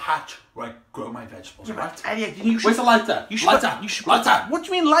little patch right grow my vegetables, Yeah, right? Elliot, you should... Where's the lighter? You should... Lighter! You should... Lighter! What do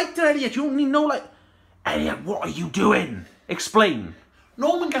you mean lighter, Elliot? You only know, like... Elliot, what are you doing? Explain.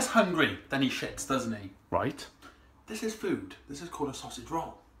 Norman gets hungry, then he shits, doesn't he? Right. This is food. This is called a sausage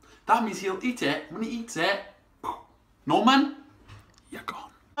roll. That means he'll eat it. When he eats it, Norman, you're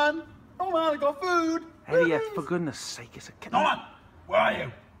gone. Norman, I got food. Elliot, for goodness sake, it's a cat. Norman, where are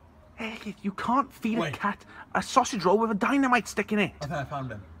you? Elliot, you can't feed a Wait. cat a sausage roll with a dynamite stick in it. I think I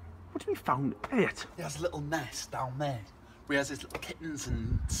found him. What do you mean found? Elliot. He has a little nest down there where he has his little kittens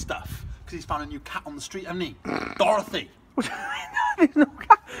and stuff. Because he's found a new cat on the street, hasn't he? Dorothy. What do you mean? There's no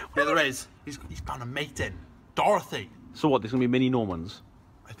cat. Yeah, there is. He's found a mate in. Dorothy. So what, there's going to be mini Normans?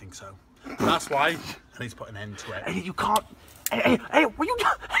 I think so. That's why I need to put an end to it. Elliot, you can't... Elliot, what are you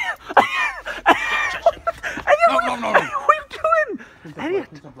doing? No. What are you doing? Elliot.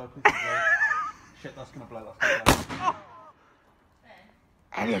 Shit, that's gonna blow. That's gonna blow.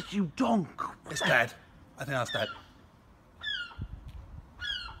 Elliot, you donk. It's dead. I think that's dead.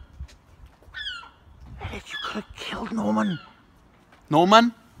 Elliot, you could have killed Norman.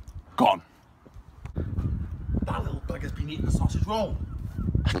 Norman, gone. That little bugger's been eating a sausage roll.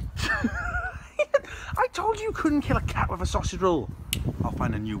 I told you couldn't kill a cat with a sausage roll. I'll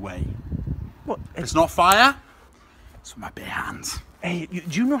find a new way. What? It's not fire. It's with my bare hands. Hey,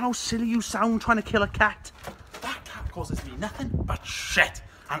 do you know how silly you sound trying to kill a cat? That cat causes me nothing but shit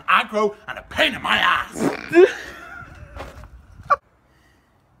and aggro and a pain in my ass.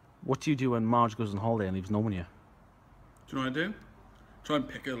 What do you do when Marge goes on holiday and leaves Norman here? Do you know what I do? Try and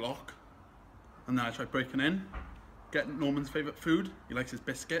pick a lock. And then I try breaking in. Get Norman's favourite food. He likes his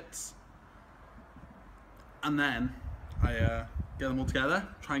biscuits. And then I get them all together,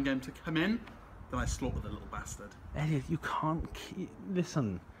 try and get him to come in. Then I slaughter the little bastard. Elliot, you can't...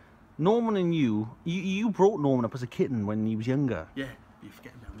 Listen, Norman and you brought Norman up as a kitten when he was younger. Yeah, but you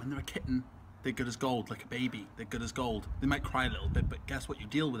forget them. When they're a kitten, they're good as gold, like a baby. They're good as gold. They might cry a little bit, but guess what? You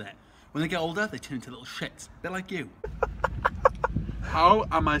deal with it. When they get older, they turn into little shits. A bit like you. How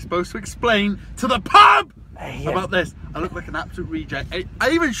am I supposed to explain to the pub about this? I look like an absolute reject. I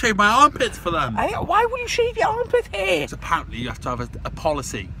even shaved my armpits for them. Why would you shave your armpit hair? So apparently you have to have a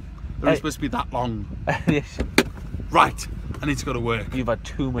policy. They're only supposed to be that long. Yes. Right, I need to go to work. You've had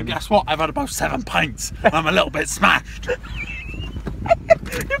too many. And guess what? I've had about 7 pints. And I'm a little bit smashed.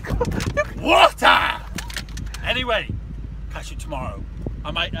 Water! Anyway, catch you tomorrow.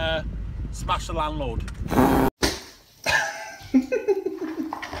 I might smash the landlord.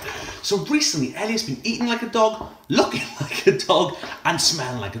 So recently, Elliot's been eating like a dog, looking like a dog, and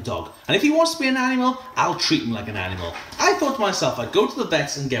smelling like a dog. And if he wants to be an animal, I'll treat him like an animal. I thought to myself, I'd go to the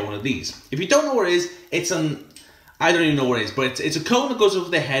vets and get one of these. If you don't know what it is, it's an... I don't even know what it is, but it's a cone that goes over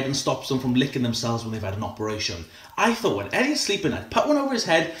their head and stops them from licking themselves when they've had an operation. I thought when Elliot's sleeping, I'd put one over his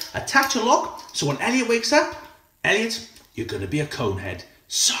head, attach a lock, so when Elliot wakes up, Elliot, you're gonna be a cone head.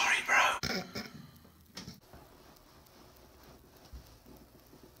 Sorry, bro.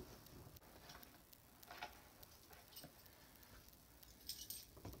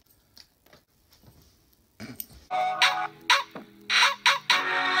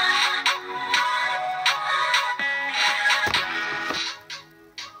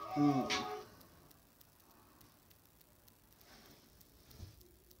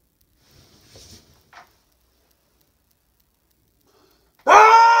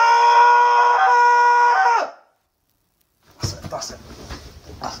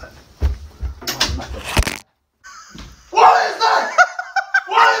 That's it. What is that?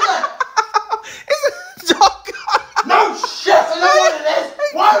 What is it? It's a dog! No shit, I know what it is.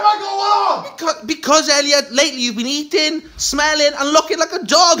 Why am I going on? Because, Elliot, lately you've been eating, smelling, and looking like a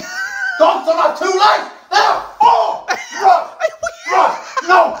dog. Dogs don't have 2 legs. They have 4. Right.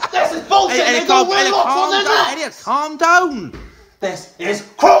 No, this is bullshit. They don't wear locks on their necks. Elliot, calm down. This is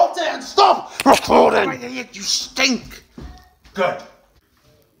cruelty and stop recording. Right, Elliot, you stink. Good.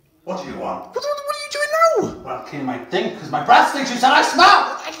 What do you want? What are you doing now? Well, clean my thing, because my breath stinks. You said I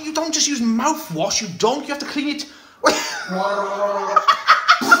smell. You don't just use mouthwash, you donk. You have to clean it.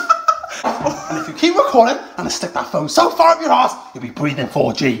 And if you keep recording, I'm going to stick that phone so far up your ass, you'll be breathing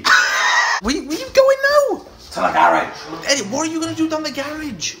 4G. Where you going now? To the garage. Eddie, what are you going to do down the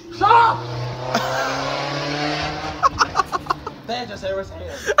garage? Shut up! They're just irritating.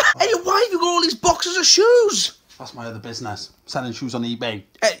 Eddie, why have you got all these boxes of shoes? That's my other business. Selling shoes on eBay.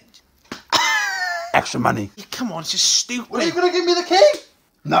 Extra money. Come on, it's just stupid. Well, are you going to give me the key?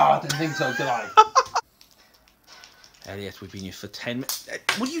 No, I didn't think so, did I? Elliot, we've been here for 10 minutes.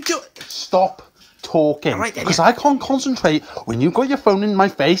 What are you doing? Stop talking. Right, because I can't concentrate when you've got your phone in my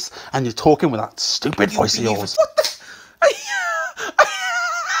face and you're talking with that stupid voice of yours. What the...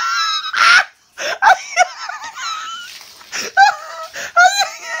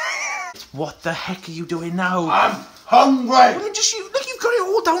 what the heck are you doing now? I'm hungry. Well, just you, look, you've got it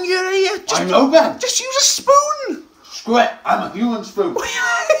all down your ear. Just, I know, Ben. Just use a spoon. Screw it. I'm a human spoon.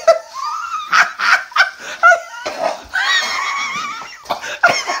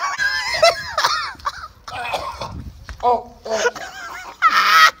 Oh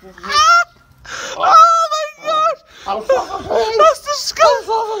my gosh! That's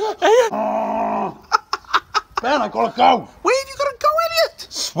disgusting! Ben, I gotta go. Where have you got to go, Elliot?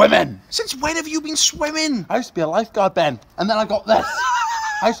 Swimming. Since when have you been swimming? I used to be a lifeguard, Ben, and then I got this.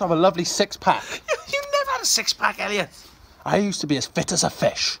 I used to have a lovely six-pack. You never had a six-pack, Elliot. I used to be as fit as a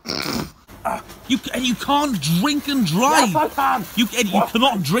fish. You can't drink and drive. Yes, I can. You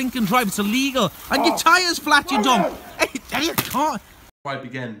cannot drink and drive. It's illegal. And your tyres flat, you don't. Elliot can't. Before I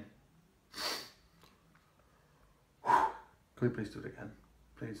begin, can we please do it again?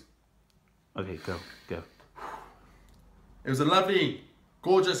 Please. Okay, go. It was a lovely,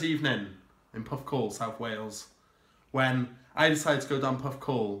 gorgeous evening in Puffcall, South Wales, when I decided to go down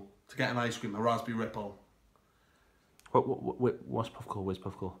Puffcall to get an ice cream, a raspberry ripple. What's Puffcall? Where's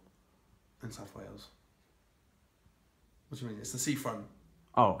Puffcall? In South Wales. What do you mean? It's the seafront.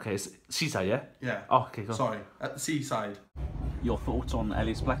 Oh, okay. It's seaside, yeah? Yeah. Oh, okay, go on. Sorry, at the seaside. Your thoughts on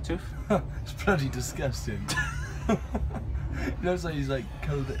Elliot's black tooth? It's bloody disgusting. It looks like he's like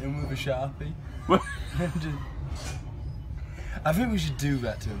coloured it in with a Sharpie. I think we should do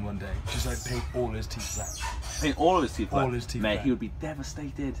that to him one day. Just like paint all his teeth black. Paint all of his teeth black? All his teeth Mate, black. he would be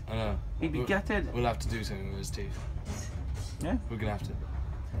devastated. I know. He'd be gutted. We'll have to do something with his teeth. Yeah? We're gonna have to.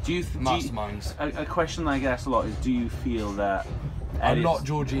 Do you Masterminds. A question I get asked a lot is, do you feel that I'm Elliot's... not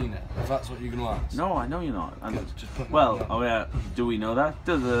Georgina, if that's what you're gonna ask. No, I know you're not. And Good, just put well, that oh yeah, do we know that?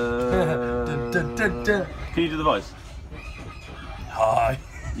 Can you do the voice? Hi.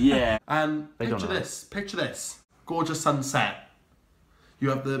 Yeah. And They don't picture know. picture this. Gorgeous sunset. You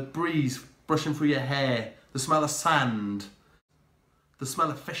have the breeze brushing through your hair, the smell of sand, the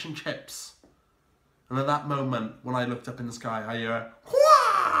smell of fish and chips. And at that moment, when I looked up in the sky, I hear a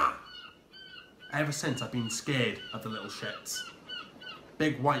whaa! Ever since, I've been scared of the little shits.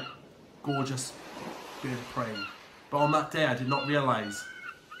 Big, white, gorgeous bird of prey. But on that day, I did not realise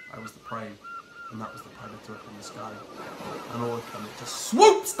I was the prey. And that was the predator up in the sky. And all of a sudden, it just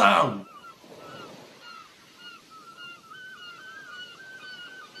swoops down!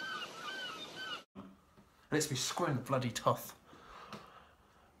 And it's me squaring the bloody tooth.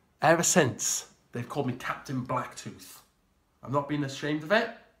 Ever since, they've called me Captain Blacktooth. I've not been ashamed of it,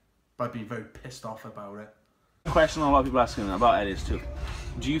 but I've been very pissed off about it. Question a lot of people asking about Elliot's tooth.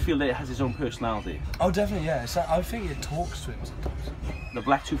 Do you feel that it has its own personality? Oh, definitely, yeah. It's like, I think it talks to him sometimes. The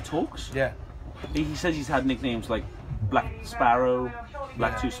black tooth talks? Yeah. He says he's had nicknames like Black Sparrow,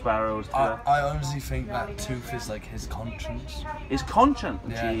 Blacktooth Sparrow. I honestly think that tooth is like his conscience. His conscience?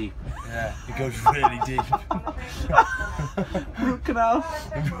 Yeah. Gee. Yeah, it goes really deep. Root canal.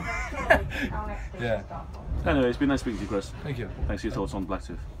 Yeah. Anyway, it's been nice speaking to you, Chris. Thank you. Thanks for your thoughts on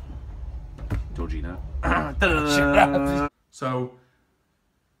Blacktooth. Georgina. So,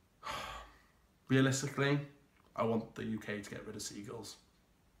 realistically, I want the UK to get rid of seagulls.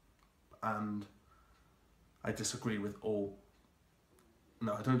 And I disagree with all...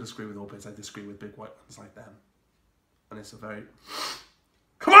 No, I don't disagree with all birds, I disagree with big white ones like them. And it's a very...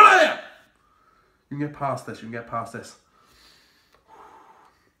 Come on, Elliot! You can get past this, you can get past this.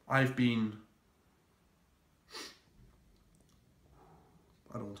 I've been...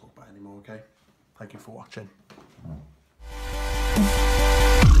 I don't want to talk about it anymore, okay? Thank you for watching.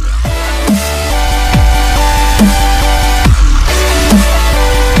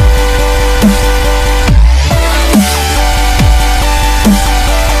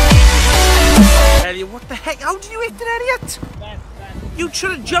 Elliot, what the heck? How did you hit it, Elliot? You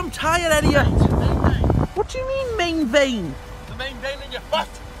should have jumped higher, Elliot. What do you mean, main vein? The main vein in your foot.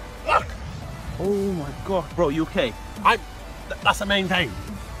 Look. Oh my god, bro, you okay? That's a main vein.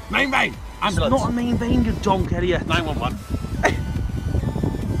 Main vein. It's not a main vein, you donk, Elliot. 911.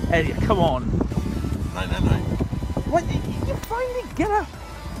 Elliot, come on. 999. What? You're fine, get up.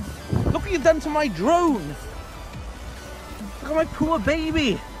 Look what you've done to my drone. Look at my poor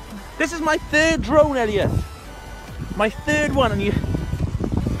baby. This is my third drone, Elliot. My third one, and you...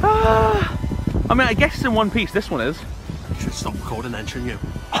 I mean, I guess it's in one piece, this one is. You should stop recording then, shouldn't you?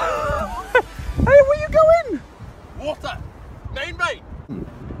 Hey, where you going? Water. Main vein.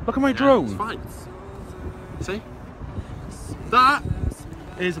 Look at my drone. It's fine. See? That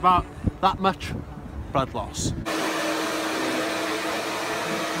is about that much blood loss.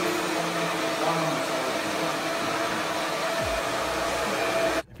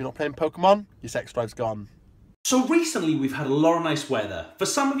 If you're not playing Pokemon, your sex drive's gone. So recently we've had a lot of nice weather. For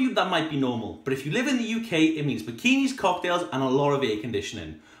some of you that might be normal, but if you live in the UK it means bikinis, cocktails and a lot of air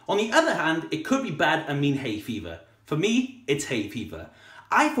conditioning. On the other hand, it could be bad and mean hay fever. For me, it's hay fever.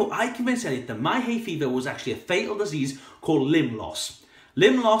 I thought I convinced Elliot that my hay fever was actually a fatal disease called limb loss.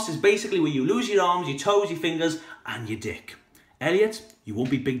 Limb loss is basically where you lose your arms, your toes, your fingers and your dick. Elliot, you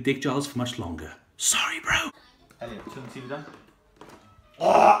won't be Big Dick Giles for much longer. Sorry, bro. Elliot, turn the TV down.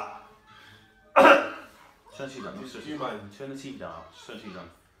 Turn the TV down. Do you mind? Turn the TV down. Just turn the TV down.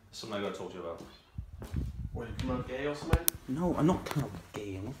 There's something I gotta talk to you about. What, you come out gay or something? No, I'm not coming out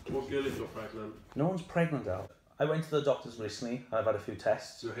gay. What girl is not pregnant? No one's pregnant, Al. I went to the doctors recently and I've had a few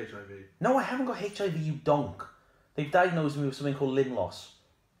tests. You're HIV. No, I haven't got HIV, you donk. They've diagnosed me with something called limb loss.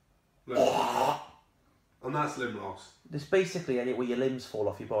 And that's limb loss. It's basically, Elliot, where your limbs fall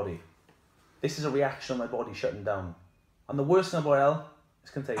off your body. This is a reaction of my body shutting down. And the worst thing about L is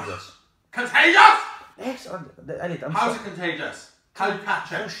contagious. Contagious? Yes, Elliot, How's it contagious? How do you catch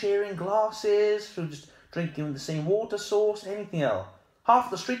through it? sharing glasses, through just drinking the same water source, anything else.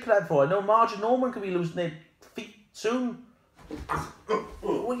 Half the street could have for. I know Marge and Norman could be losing their feet soon.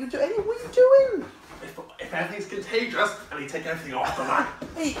 What are you doing? Elliot, what are you doing? If everything's contagious, and you take everything off the line.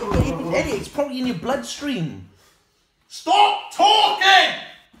 Hey, Elliot, it's probably in your bloodstream. Stop talking!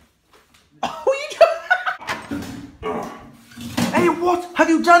 What are you doing? Hey, what have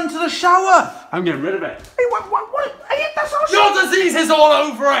you done to the shower? I'm getting rid of it. Hey, what? Elliot, that's not Your disease is all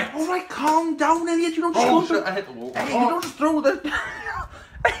over it! Alright, calm down, Elliot. You don't just Oh, throw shit, I hit the wall. Elliot, you don't just throw the...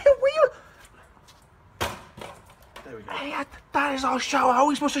 Elliot, will you... There we go. Elliot, that is our shower. How are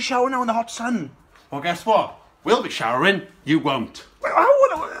we supposed to shower now in the hot sun? Well, guess what? We'll be showering, you won't. Well,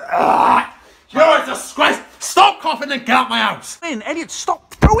 I You're a disgrace! Stop coughing and get out my house! Ben, Elliot,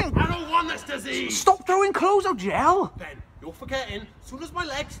 stop throwing... I don't want this disease! Stop throwing clothes out, Gel. Ben, you're forgetting, as soon as my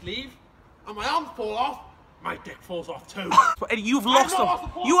legs leave and my arms fall off, my dick falls off too. But Elliot, you've lost the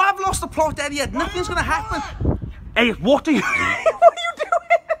plot. You have lost the plot, Elliot. Nothing's going to happen. Elliot, what are you... what are you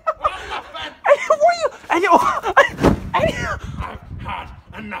doing? Elliot, what are you... Elliot... Elliot... I've had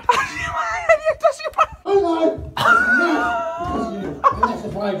enough. Elliot, does you... This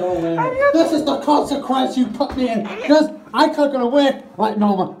is why I go away. This is the consequence you put me in. Because I can't go to work like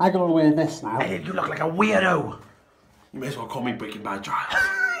normal. I go away in this now. Elliot, you look like a weirdo. You may as well call me Breaking Bad Giles.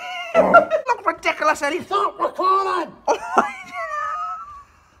 Look ridiculous, Elliot. Stop recording!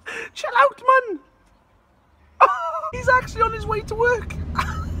 Chill out, man. He's actually on his way to work.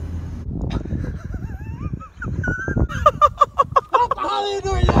 What the hell are you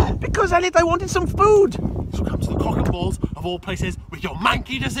doing there? Because, Elliot, I wanted some food. So come to the cock and balls of all places with your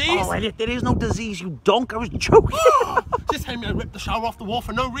manky disease. Oh, Elliot, there is no disease, you donk. I was joking. Just telling me I ripped the shower off the wall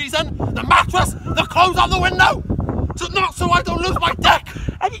for no reason. The mattress, the clothes out the window. So not so I don't lose my dick.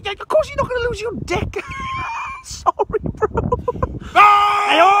 Elliot, of course you're not going to lose your dick. Sorry, bro.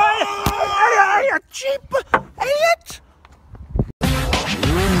 Elliot, cheap. Elliot.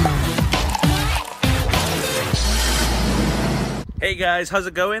 Hey guys, how's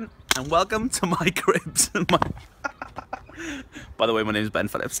it going? And welcome to my cribs. By the way, my name is Ben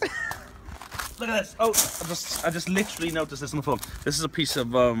Phillips. Look at this. Oh, I just literally noticed this on the phone. This is a piece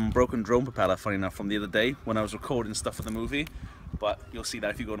of broken drone propeller, funny enough, from the other day when I was recording stuff for the movie. But you'll see that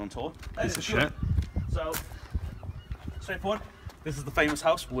if you're going on tour. Piece of shit. So, straightforward. This is the famous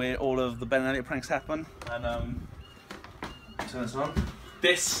house where all of the Ben and Elliot pranks happen. And turn this on.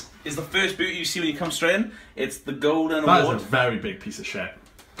 This is the first boot you see when you come straight in. It's the Golden That Award. is a very big piece of shit.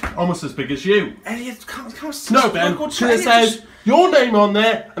 Almost as big as you. Elliot, come No, Ben. Should have said your name on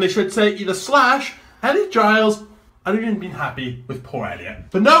there, and it should say either / Elliot Giles. I'd have even been happy with poor Elliot.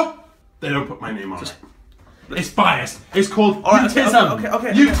 But no, they don't put my name on it. It's biased. It's called mutism.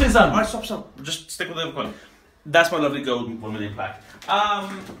 Okay. Mutism. Alright, stop. Just stick with the other one. That's my lovely golden 1 million plaque.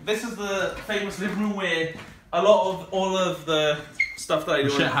 This is the famous living room where all of the stuff that I do.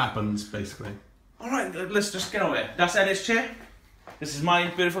 Shit happens, basically. Alright, let's just get on with it. That's Elliot's chair. This is my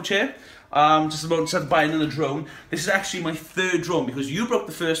beautiful chair. Just about to buy another drone. This is actually my third drone because you broke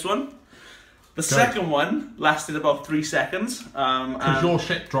the first one. The second one lasted about 3 seconds. Because you're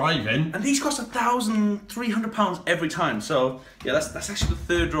shit driving. And these cost £1,300 every time. So yeah, that's actually the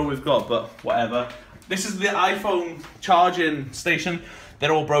third drone we've got, but whatever. This is the iPhone charging station.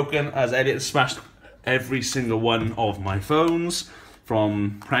 They're all broken as Elliot has smashed every single one of my phones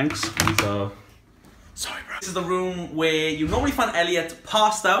from pranks. So sorry, bro. This is the room where you normally find Elliot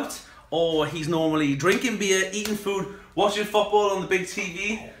passed out, or he's normally drinking beer, eating food, watching football on the big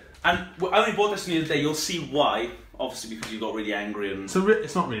TV. And I only bought this the other day. You'll see why. Obviously, because you got really angry and. So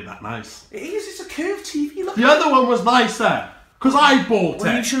it's not really that nice. It is. It's a curved TV. Look. The other one was nicer because I bought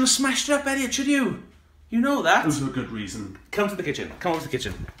Well, it. you shouldn't have smashed it up, Elliot, should you? You know that. It was a good reason. Come to the kitchen. Come over to the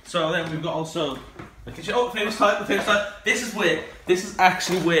kitchen. So then we've got also the kitchen. Oh, famous type. This is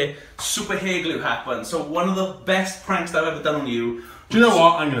actually where super hair glue happens. So one of the best pranks that I've ever done on you. Do you know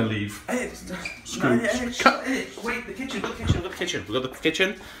what? I'm gonna leave. Wait, the kitchen. We've got the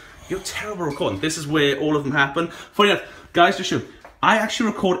kitchen. You're terrible recording. This is where all of them happen. Funny enough, guys, just show. I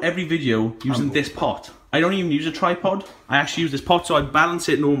actually record every video using this pot. I don't even use a tripod. I actually use this pot, so I balance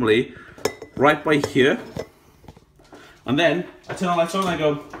it normally right by here. And then I turn on the lights on and I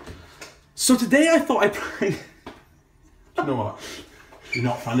go, so today I thought I'd prank. You know what? You're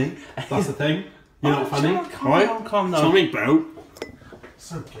not funny. That's the thing. You're not funny. Calm down. Sorry, bro.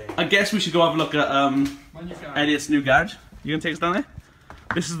 It's okay. I guess we should go have a look at Elliot's new garage. You gonna take us down there?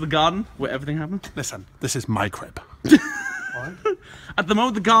 This is the garden where everything happened. Listen, this is my crib. At the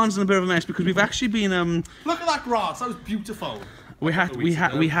moment, the garden's in a bit of a mess because we've actually been Look at that grass. That was beautiful. We had to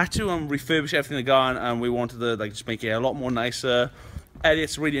refurbish everything in the garden, and we wanted to just make it a lot more nicer.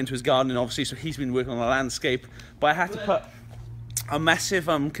 Elliot's really into his gardening, obviously, so he's been working on the landscape. But I had to put a massive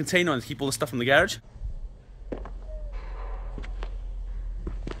container on to keep all the stuff in the garage.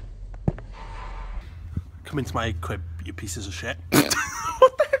 Come into my crib, you pieces of shit.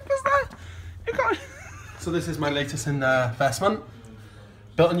 What the heck was that? You got. So this is my latest investment.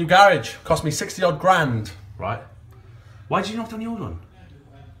 Built a new garage. Cost me 60 odd grand. Right. Why did you knock down the old one?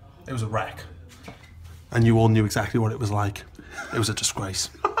 It was a wreck. And you all knew exactly what it was like. It was a disgrace.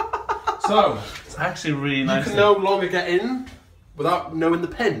 So, it's actually really nice. You can no longer get in without knowing the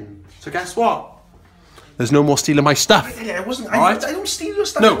pin. So guess what? There's no more stealing my stuff. I wasn't. I don't steal your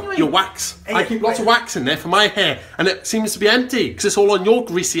stuff. No, anyway. your wax. I keep lots of wax in there for my hair, and it seems to be empty because it's all on your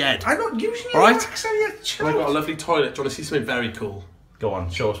greasy head. I'm not using your wax. And I got a lovely toilet. Do you want to see something very cool? Go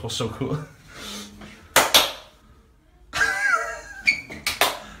on, show us what's so cool.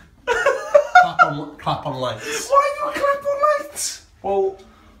 Clap on lights. Why do you clap on lights? Well,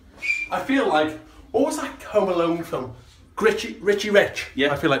 I feel like, what was that Home Alone film? Richie Rich.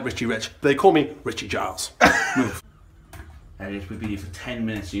 Yeah. I feel like Richie Rich. They call me Richie Giles. Elliot, we've been here for 10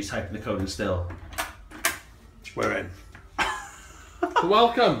 minutes and you're typing the code in still. We're in.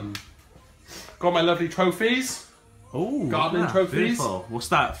 Welcome. Got my lovely trophies. Oh, gardening trophies. Beautiful. What's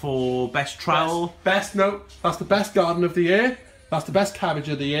that for? Best trowel? Best, no. That's the best garden of the year. That's the best cabbage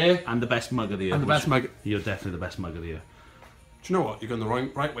of the year. And the best mug of the year. And the best mug. You're definitely the best mug of the year. Do you know what? You're going the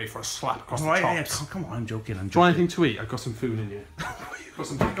right way for a slap across the chops. Yeah, come on, I'm joking. Do you want anything to eat? I've got some food in here. Got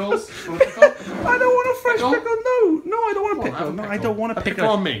some pickles? I don't want a fresh pickle. No, I don't want a pickle. No, I don't want a pickle.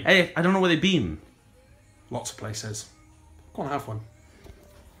 On me. Hey, I don't know where they've been. Lots of places. Go on, have one.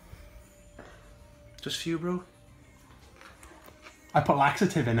 Just for you, bro. I put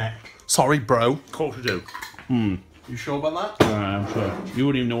laxative in it. Sorry, bro. Of course you do. You sure about that? I'm sure. You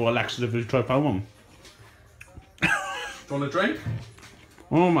wouldn't even know what a laxative is. Try one. Do you want a drink?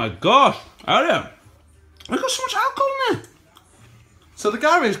 Oh my gosh, Elliot! I got so much alcohol in there. So the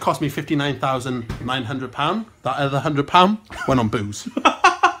garage cost me £59,900. That other £100 went on booze.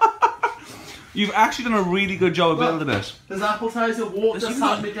 You've actually done a really good job of building this. There's appetizer, water,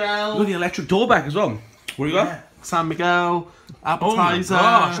 San Miguel. Look at the electric door back as well. What do you got? San Miguel, appetizer,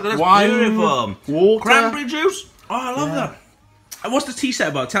 gosh, look at this wine, beautiful. water. Cranberry juice. Oh, I love that. And what's the tea set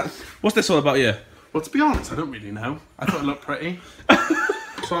about? What's this all about here? Well, to be honest, I don't really know. I thought it looked pretty.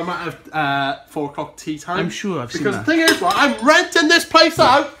 So I might have 4 o'clock tea time. I'm sure I've seen Because that. the thing is, right, I'm renting this place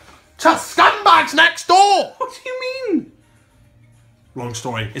out to scumbags next door. What do you mean? Long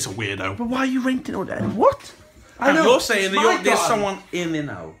story. It's a weirdo. But why are you renting all that? What? I know. You're saying It's that my there's garden. someone in there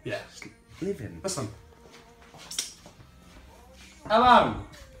now. Yeah. Living. Listen. Hello.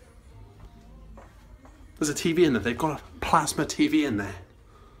 There's a TV in there. They've got a plasma TV in there.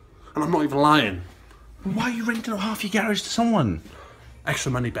 And I'm not even lying. Why are you renting half your garage to someone?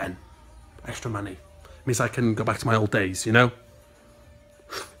 Extra money, Ben. Extra money. Means I can go back to my old days, you know?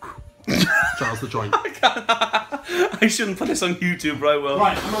 Charles the joint. I shouldn't put this on YouTube, right? Well,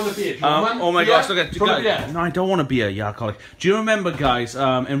 right, I'm on the beer. Oh my gosh, look at guys. No, I don't want to be a alcoholic. Do you remember, guys,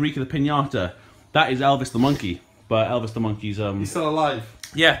 Enrique the Pinata? That is Elvis the Monkey. But Elvis the Monkey's... He's still alive.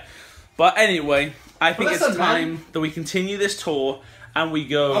 Yeah. But anyway, I think listen, it's time that we continue this tour and we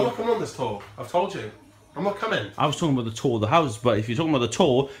go... I'm not coming on this tour. I've told you. I'm not coming. I was talking about the tour of the houses, but if you're talking about the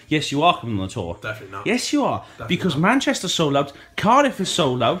tour, yes, you are coming on the tour. Definitely not. Yes, you are. Definitely because not. Manchester's sold out, Cardiff is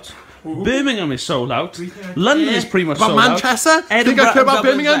sold out, Birmingham is sold out, London is pretty much sold Manchester? out. Think I care about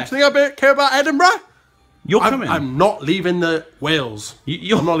Birmingham? Think I care about Edinburgh? You're coming. I'm not leaving the Wales.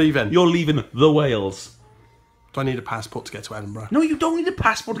 I'm not leaving. You're leaving the Wales. Do I need a passport to get to Edinburgh? No, you don't need a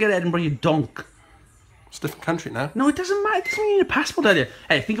passport to get to Edinburgh, you donk. It's a different country now. No, it doesn't matter. It doesn't mean you need a passport, Elliot.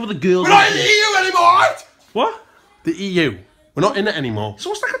 Hey, think of all the girls. We're not in the EU anymore, right? What? The EU. We're not in it anymore. So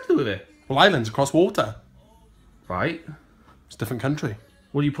what's that got to do with it? Well, islands across water. Right. It's a different country.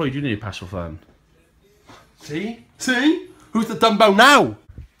 Well, you probably do need a passport for them. See? See? Who's the Dumbo now?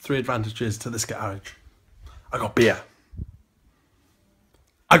 3 advantages to this garage. I got beer.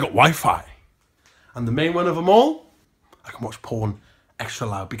 I got Wi-Fi. And the main one of them all, I can watch porn extra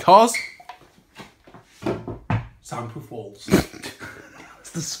loud because soundproof walls.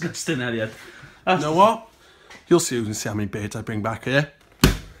 It's disgusting, Elliot. You know what? You'll soon see how many birds I bring back here.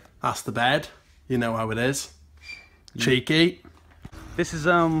 That's the bed. You know how it is. Cheeky. This is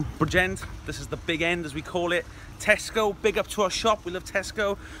Bridgend. This is the big end, as we call it. Tesco. Big up to our shop. We love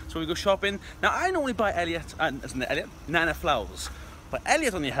Tesco, so we go shopping. Now I normally buy Nana flowers, but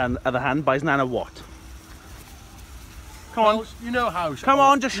Elliot on the other hand buys Nana what? Come on. You know how. Come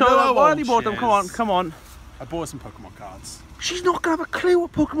on, just show her. Why have you bought them? Come on, come on. I bought some Pokemon cards. She's not gonna have a clue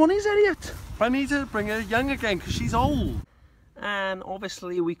what Pokemon is, Elliot. But I need to bring her young again because she's old. And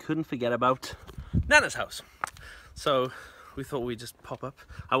obviously we couldn't forget about Nana's house. So we thought we'd just pop up.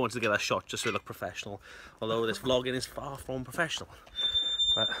 I wanted to get a shot just so it looked professional, although this vlogging is far from professional.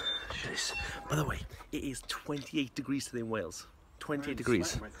 But by the way, it is 28 degrees today in Wales. 28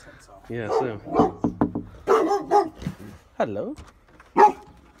 degrees. Yeah, so. Hello.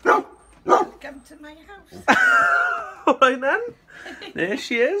 Welcome to my house. Alright, Nan. There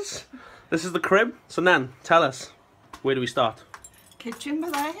she is. This is the crib. So, Nan, tell us, where do we start? Kitchen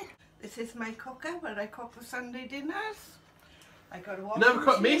there. This is my cooker where I cook the Sunday dinners. I got to watch. Never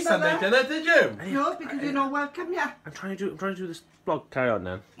cooked me Sunday dinner, did you? No, because you're not welcome yet. I'm trying to do this vlog. Carry on,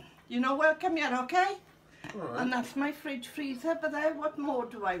 Nan. You're not welcome yet, okay? Right. And that's my fridge freezer, but there, what more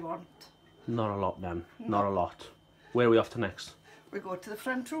do I want? Not a lot, Nan. Not a lot. Where are we off to next? We go to the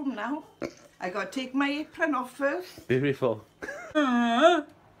front room now. I got to take my apron off first. Beautiful. What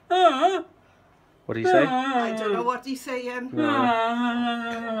do you say? I don't know what he's saying.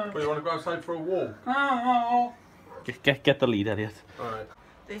 Well, you want to go outside for a walk? Get the lead, Elliot. Alright.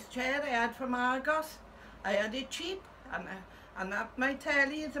 This chair I had from Argos. I had it cheap, and that my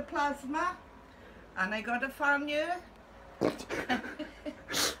telly is a plasma, and I got a fan here,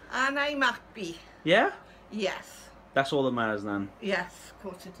 and I'm happy. Yeah? Yes. That's all that matters, Nan. Yes, of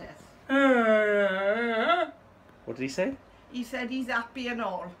course it is. What did he say? He said he's happy and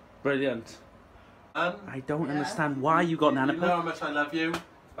all. Brilliant. I don't understand why you got Nana. You know how much I love you,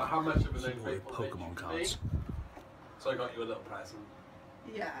 but how much of an ungrateful Pokemon cards. So I got you a little present.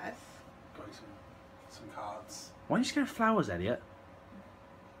 Yes. Got you some cards. Why don't you just get flowers, Elliot?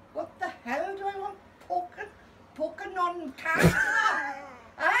 What the hell do I want? Pokemon cards?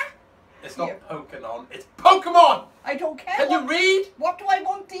 Huh? It's not Pokemon, it's Pokemon! I don't care. Can you read? What do I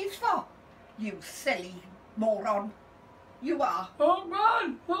want these for? You silly moron. You are.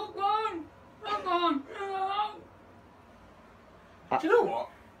 Pokemon! Pokemon! Pokemon! Do you know what?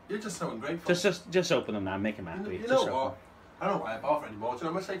 You're just so ungrateful. Just open them now, make him happy. You know what? I don't know why I bother anymore. Do you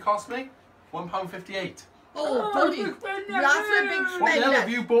know how much they cost me? £1.58. Oh, buddy. That's a big spender. What the hell have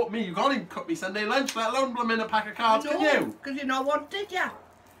you bought me? You can't even cook me Sunday lunch, let alone bloom in a pack of cards, can you? Because you not wanted, yeah.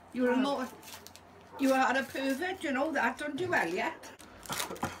 You are a pervert, you know that, don't you, Elliot?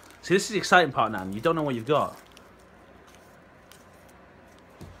 See, this is the exciting part, Nan. You don't know what you've got.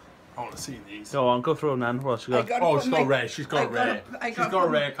 I want to see these. Go on, go through them, Nan. What else you got? Oh, she's got a rare. She's got a rare. She's got a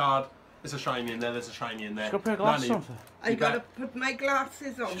rare card. There's a shiny in there. There's a shiny in there. She's got a pair of glasses on. I got to put my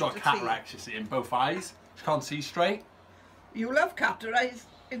glasses on. She's got cataracts, you see, in both eyes. She can't see straight. You love cataracts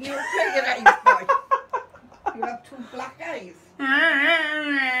in your player eyes, boy. You have 2 black eyes.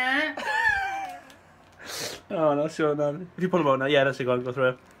 Oh, no, sure, Nan. If you pull them out now, yeah, that's it. Go through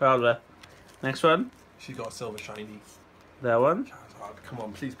it. Out there. Next one. She's got a silver shiny. That one. Charizard. Come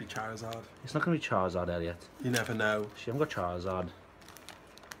on, please be Charizard. It's not going to be Charizard, Elliot. You never know. She hasn't got Charizard.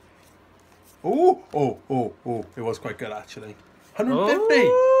 Oh, it was quite good actually. 150!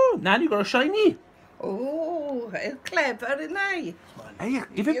 Oh, Nan, you got a shiny. Oh, it's clever, isn't I?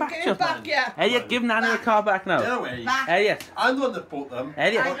 Elliot, give it back give to it back, yeah. Elliot, give Nana a car back now. No way. Elliot. I'm the one that bought them.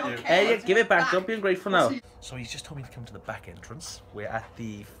 Elliot, give it back. Don't be ungrateful now. So he's just told me to come to the back entrance. We're at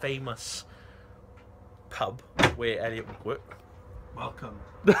the famous pub where Elliot would work. Welcome.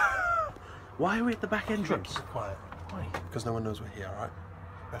 Why are we at the back entrance? Quiet. Why? Because no one knows we're here, alright?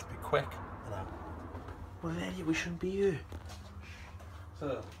 We have to be quick and out. Well, Elliot, we shouldn't be here.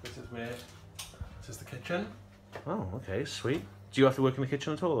 So, this is the kitchen. Oh, okay, sweet. Do you have to work in the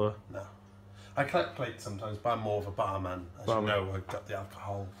kitchen at all, or? No. I collect plates sometimes, but I'm more of a barman. As you know, I've got the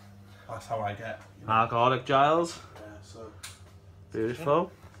alcohol. That's how I get. You know. Alcoholic Giles. Yeah, so.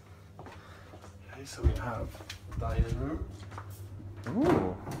 Beautiful. Okay. Okay, so we have dining room.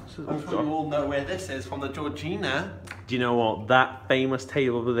 Ooh. I'm sure you all know where this is from the Georgina. Do you know what? That famous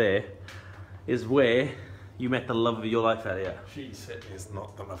table over there is where you met the love of your life, Elliot. She certainly is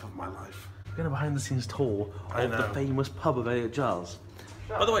not the love of my life. We're going to behind the scenes tour I of the know. famous pub of Elliot Giles.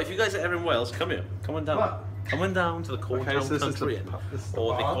 By the way, if you guys are ever in Wales, come here. Come on down. What? Come on down to the Corntown Okay, so this is Country the Inn. pub, this is the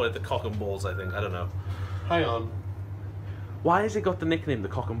Or they bar. call it the Cock and Balls, I think. I don't know. Hang on. Why has it got the nickname the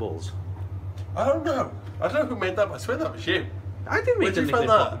Cock and Balls? I don't know. I don't know who made that, but I swear that was you. I didn't make Where'd the you nickname find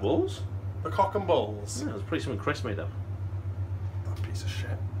Cock that? and Balls. The Cock and Balls. Yeah, it was pretty something Chris made up. That piece of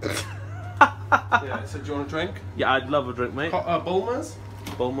shit. Yeah, so do you want a drink? Yeah, I'd love a drink, mate. Bulmers?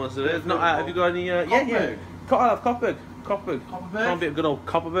 Bulmers it is. No, have you got any... yeah. I'll have Copperberg. Copperberg. Can't be a good old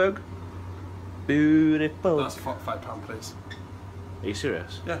Copperberg. Beautiful. That's £5, please. Are you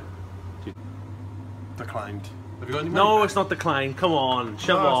serious? Yeah. Declined. Have you got any money? No, back? it's not declined. Come on,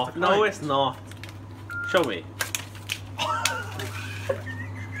 show No, off. it's No, declined. it's not. Show me.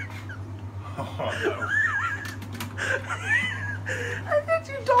 Oh no. I bet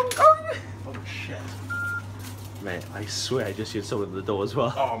you don't go. Oh shit. Mate, I swear I just heard someone at the door as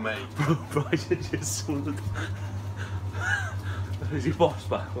well. Oh mate. Bro, I just heard someone at the door. Is your boss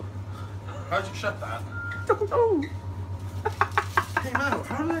back? How'd you shut that? I don't know. Came out.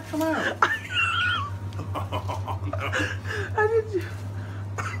 How did that come out? Oh no. How did you...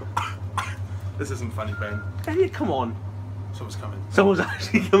 This isn't funny, Ben. Elliot, come on. Someone's coming. Someone's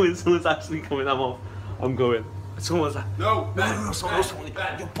actually coming. Someone's actually coming. I'm off. I'm going. Someone's like... No. No, someone.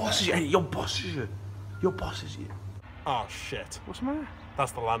 Your boss is you. Your boss is you. Your boss is you. Oh shit. What's the matter?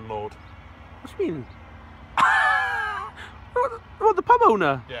 That's the landlord. What do you mean? What, the pub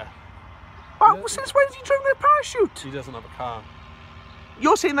owner? Yeah. Well, since when did he drink the parachute? He doesn't have a car.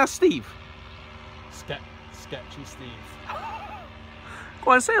 You're saying that's Steve? Sketchy Steve.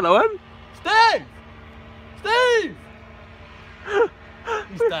 Go on, say hello, Em. Steve! Steve!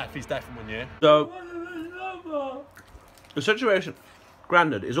 He's deaf in 1 year. So, the situation,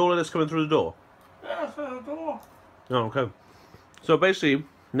 granted, is all of this coming through the door? Yeah, through the door. Oh, okay. So basically,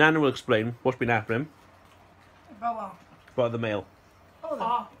 Nana will explain what's been happening Go on. by the mail.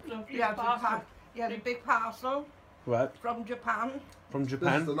 Oh, yeah, the big parcel Right. from Japan. From This is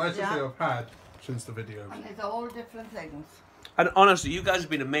Japan. the nicest Yeah. thing I've had since the video. And it's all different things. And honestly, you guys have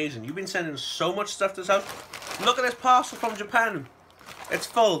been amazing. You've been sending so much stuff to this house. Look at this parcel from Japan. It's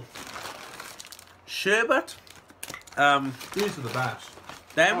full. Sherbet. These are the best.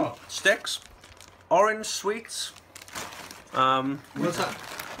 Them. Oh. Sticks. Orange sweets. What's that?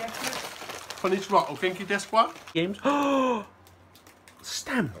 Funny rock or kinky disc what? Games.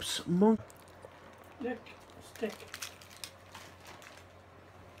 Stamps. Nick, stick.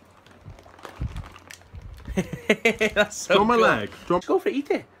 That's so Draw my good. leg. Just go for it. Eat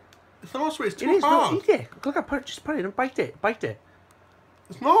it. It's not sweet. It's It too is. No, hard. eat it. Look, just put it in. Bite it. Bite it.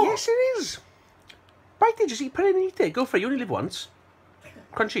 It's not. Yes, it is. Bite it. Just eat. Put it in and eat it. Go for it. You only live once.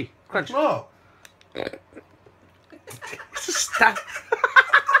 Crunchy. Crunch. It's not. It's a stamp.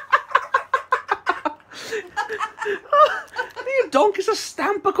 You donk, it's a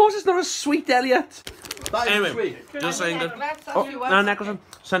stamp. Of course, it's not a sweet, Elliot. That is Anyway, sweet. just saying that. Necklace, Oh, if you no want. necklace.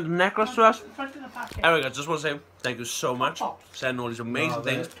 Send a necklace to us. Put it in the packet. Anyway, guys, just want to say thank you so much. Sending all these amazing Oh,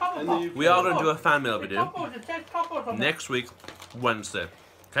 things. And We are going to do a fan mail video Couples, it says couples on next week, Wednesday.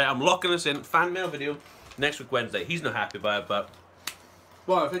 Okay, I'm locking this in. Fan mail video next week, Wednesday. He's not happy about it, but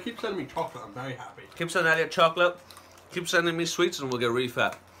Well, if they keep sending me chocolate, I'm very happy. keep sending Elliot chocolate. Keep sending me sweets, and we'll get really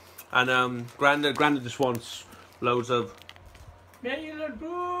fat. And Grandad just wants loads of. May you look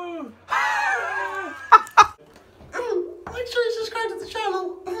good. Make sure you subscribe to the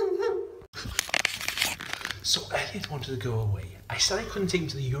channel. So Elliot wanted to go away. I said I couldn't take him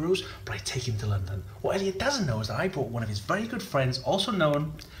to the Euros, but I'd take him to London. What Elliot doesn't know is that I brought one of his very good friends, also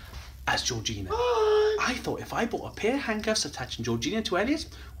known as Georgina. I thought if I bought a pair of handcuffs attaching Georgina to Elliot,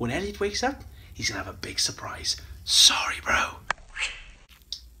 when Elliot wakes up, he's gonna have a big surprise. Sorry, bro.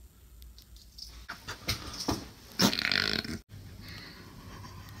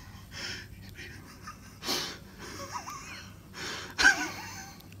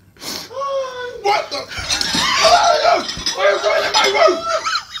 What the? What are you doing in my room?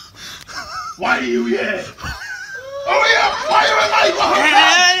 Why are you here? Oh yeah! Why are you in my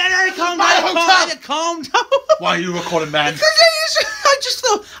Calm My down, hotel. calm down. Why are you recording, man? I just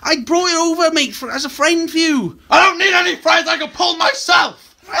thought I brought it over, mate, as a friend for you. I don't need any friends. I can pull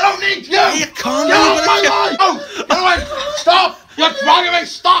myself. I don't need you. You can't. Get off my life. Oh, get away. Stop. You're dragging me.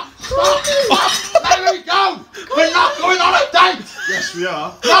 Stop. Stop. Stop. Let me go. We're not going on a date. Yes, we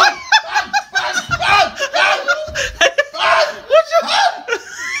are. No. Ben.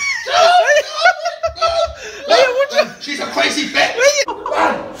 She's a crazy bitch!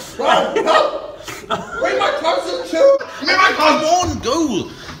 Run! Bring my clothes too! Give me my clothes! Come on, go!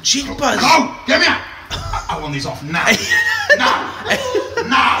 Jeepers! No! Get me out! I want these off now! Now!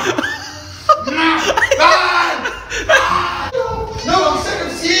 No, I'm sick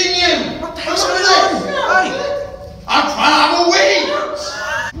of seeing you! What the hell's going on? I'm trying to have a wee!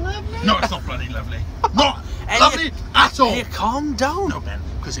 No, it's not bloody lovely. Not lovely at all! Elliot, calm down. No, Ben,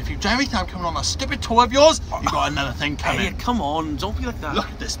 because if you every time coming on a stupid tour of yours, you got another thing coming. Elliot, come on, don't be like that. Look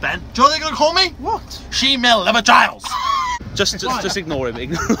at this, Ben. Do you know what they're going to call me? What? She-Mill Liver Giles. Just ignore him.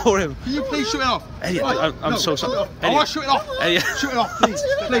 Ignore him. Can you please shoot it off? Elliot, Right. I'm so sorry. I want to shoot it off. Elliot. Shoot it off, please.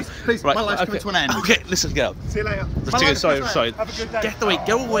 Please. Right, My life's coming to an end. Okay, listen, get up. See you later. Sorry. Have a good day. Get away,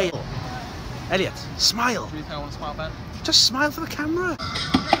 go away. Elliot, smile. Do you think I want to smile, Ben? Just smile for the camera.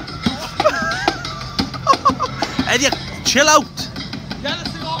 Elliot, chill out. Get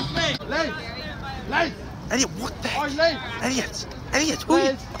this thing off me! Leave! Elliot, what the heck? Leave! Elliot,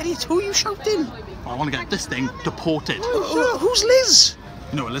 who are you shouting? I want to get this thing deported. Who's Liz?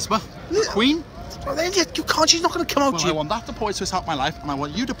 You know Elizabeth? The Queen? Oh, Elliot, you can't, she's not going to come out Well, to I you. want that deported so it's helped my life, and I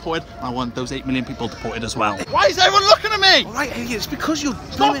want you deported, and I want those 8 million people deported as well. Why is everyone looking at me? All right, Elliot, it's because you're...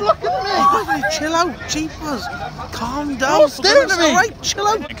 Stop looking at me! All right, chill out, jeepers. Calm down. You're staring at me! All right, chill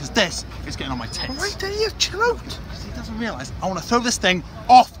out. Because this is getting on my tits. All right, Elliot, chill out. He doesn't realise I want to throw this thing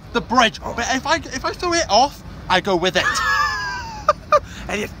off the bridge. But if I throw it off, I go with it.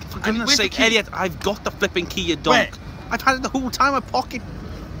 Elliot, for goodness sake, Elliot, I've got the flipping key, you donk. Where? I've had it the whole time in my pocket.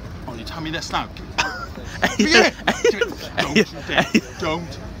 Oh, you tell me this now. Elliot,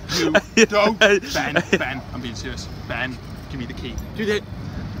 Don't. Ben, I'm being serious. Ben, give me the key. do that.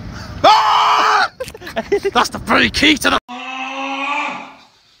 Ah! That's the bloody key to the...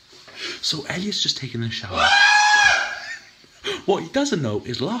 So Elliot's just taking a shower. What he doesn't know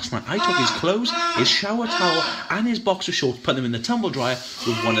is last night I took his clothes, his shower towel and his boxer shorts, put them in the tumble dryer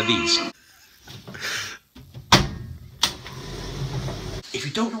with one of these. If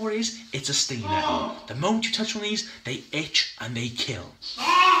you don't know what it is, it's a stainer. The moment you touch one of these, they itch and they kill.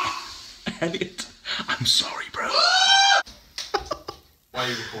 Elliot, I'm sorry, bro. Why are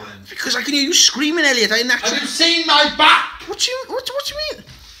you recording? Because I can hear you screaming, Elliot. I didn't actually... Have you seen my back? What do you mean?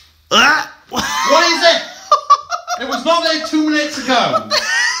 What is it? It was not there 2 minutes ago.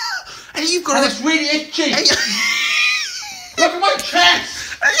 And you've got... And it's really itchy. Hey, Look at my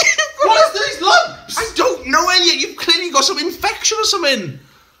chest. What is these lumps? I don't know, Elliot. You've clearly got some infection or something.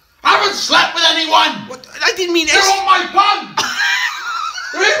 I haven't slept with anyone. What? I didn't mean... They're on my bum.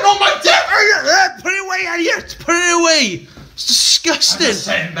 They're even on my dick. Put it away, Elliot. Put it away. It's disgusting. I'm just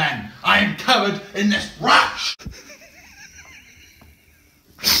saying, Ben, I am covered in this rash.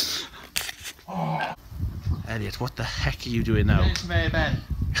 Elliot, what the heck are you doing now? It's me, Ben.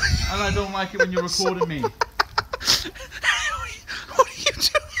 And I don't like it when you're recording me. What are you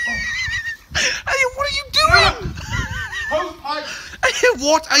doing? Elliot, what are you doing? Elliot,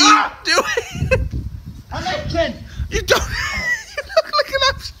 what are you doing? I'm itching. You don't... You look like an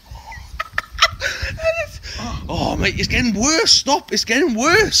abs... Elliot. Oh, mate, it's getting worse. Stop, it's getting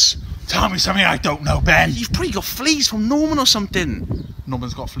worse. Tell me something I don't know, Ben. You've probably got fleas from Norman or something.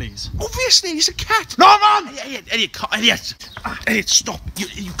 Norman's got fleas. Obviously, he's a cat. Norman! Elliot, stop.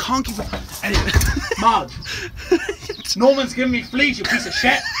 You can't keep... Elliot. Marge. Norman's giving me fleas, you piece of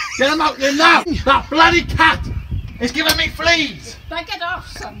shit. Get him out there now. That bloody cat is giving me fleas. Now get off,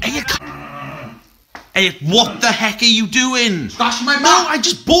 son. Elliot, what the heck are you doing? Splashing my No, mouth. I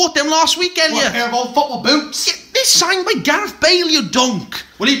just bought them last week, What, a Elliot. pair of old football boots? Yeah, they're signed by Gareth Bale, you donk.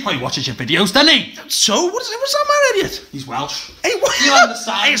 Well, he probably watches your videos, doesn't he? So, what's that man, Elliot? He's Welsh. Hey, what? You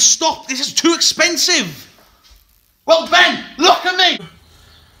understand? Hey, stop. This is too expensive. Well, Ben, look at me.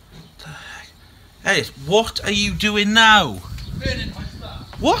 Elliot, what are you doing now? Burning my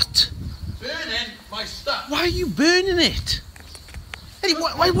stuff. What? Burning my stuff. Why are you burning it? Elliot,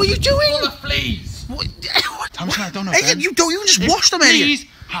 what are you doing? Full of fleas. What? Tell me something I don't know, Elliot, Ben. you just wash them, Elliot. Fleas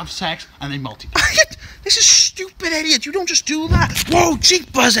have sex and they multiply. Elliot, this is stupid, Elliot. You don't just do that. Whoa,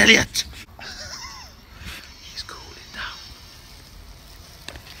 jeepers, Elliot. He's cooling down.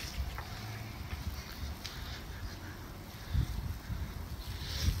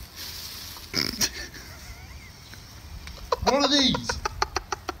 What are these?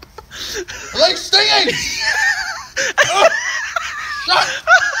 Are they stinging? Shut!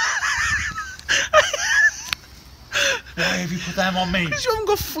 Why have you put them on me? Because you haven't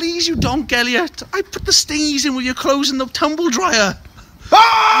got fleas, you donk, Elliot. I put the stingies in with your clothes in the tumble dryer.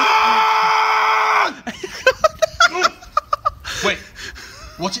 Ah! Wait,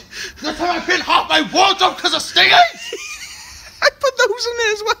 what's it? That's how I've been half my wardrobe because of stingers? I put those in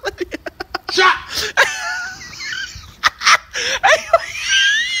there as well, Elliot. Shut!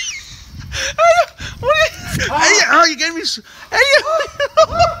 Oh, you're getting me.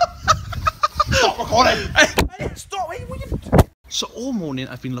 Stop recording. Stop. So all morning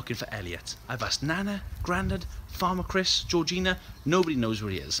I've been looking for Elliot. I've asked Nana, Grandad, Farmer Chris, Georgina. Nobody knows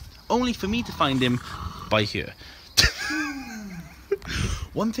where he is. Only for me to find him by here.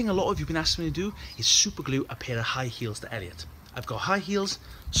 One thing a lot of you have been asking me to do is super glue a pair of high heels to Elliot. I've got high heels,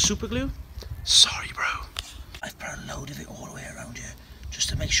 super glue. Sorry, bro. I've put a load of it all the way around here just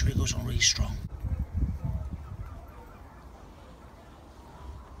to make sure it goes on really strong.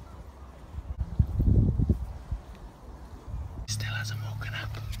 Still hasn't woken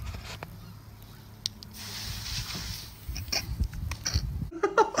up.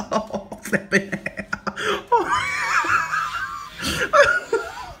 Oh, flipping it.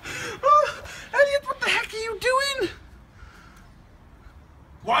 Elliot, what the heck are you doing?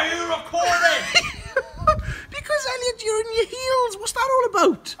 Why are you recording? Because, Elliot, you're in your heels. What's that all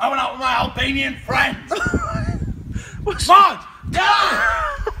about? I went out with my Albanian friends. What's Mud! Down!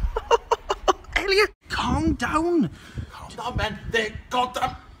 Elliot, calm down. Calm down, Ben. They're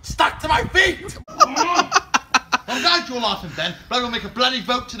goddamn stuck to my feet. I'm glad you're laughing, Ben, but I'm going to make a bloody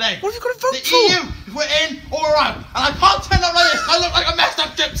vote today. What have you got to vote the for? EU, if we're in or we're out. And I can't turn up like this. I look like a messed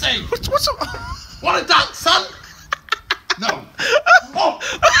up gypsy. What's up? Want to dance, son? No. Oh.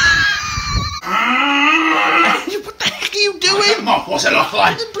 What the heck are you doing? What's it look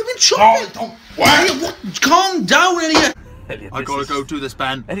like? Blooming chocolate. Don't worry. Calm down, Elliot. I gotta go do this,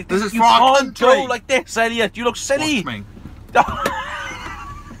 Ben. Elliot, This is you for our can't country. go like this, Elliot. You look silly. Watch me.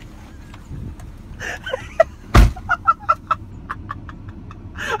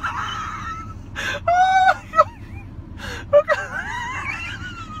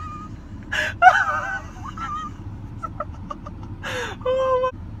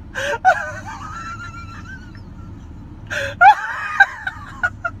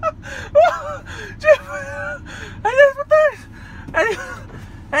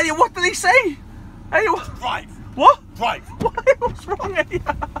 Elliot, what did he say? Elliot, Drive. what? Drive. What's wrong, Elliot?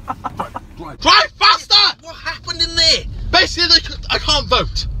 Drive faster! What happened in there? Basically, I can't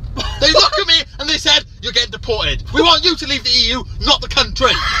vote. They look at me and they said, you're getting deported. We want you to leave the EU, not the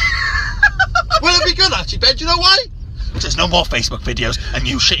country. Will it be good, actually, Ben? Do you know why? There's no more Facebook videos and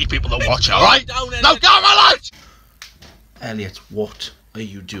you shitty people that watch it, alright? Now get out of my life! Elliot, what are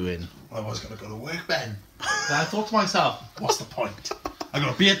you doing? I was going to go to work, Ben. Then I thought to myself, what's the point? I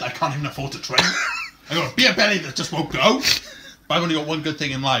got a beard that I can't even afford to trim. I got a beer belly that just won't go. But I've only got one good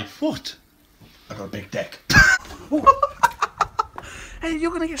thing in life. What? I got a big dick. Hey,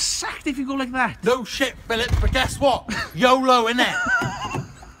 you're going to get sacked if you go like that. No shit, Phillips, but guess what? YOLO, innit?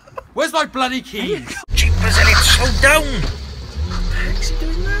 Where's my bloody keys? Jeepers, Elliot, slow down. What the heck's he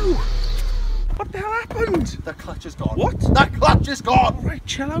doing now? What the hell happened? The clutch is gone. What? The clutch is gone. All right,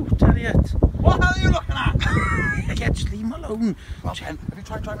 chill out, Elliot. What the hell are you looking at? Elliot, just leave him alone. Well, Ben, have you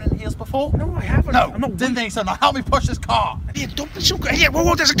tried driving in heels before? No, I haven't. No, I'm not. didn't think so. Now help me push this car. Elliot, don't be so good. Elliot,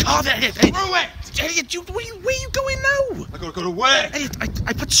 whoa, there's a car there, Elliot. Through it. Elliot, where are you going now? I gotta go to work. Elliot,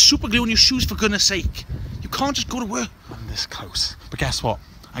 I put super glue on your shoes for goodness sake. You can't just go to work. I'm this close. But guess what?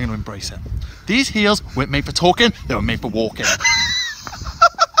 I'm gonna embrace it. These heels weren't made for talking, they were made for walking.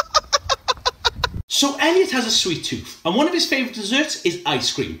 So Elliot has a sweet tooth, and one of his favourite desserts is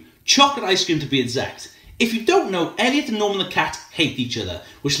ice cream. Chocolate ice cream to be exact. If you don't know, Elliot and Norman the cat hate each other,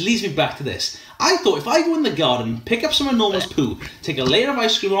 which leads me back to this. I thought if I go in the garden, pick up some of Norman's poo, take a layer of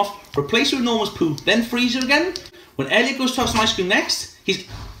ice cream off, replace it with Norman's poo, then freeze it again, when Elliot goes to have some ice cream next, he's...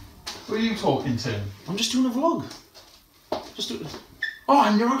 Who are you talking to? I'm just doing a vlog. Just do... Oh,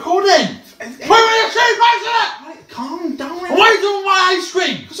 and you're recording! Wait, your shoes, right, calm down. Why are you doing my ice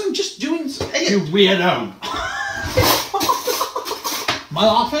cream? Because I'm just doing... You weirdo. Am I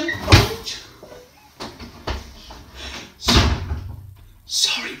laughing?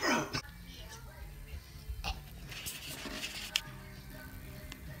 Sorry, bro.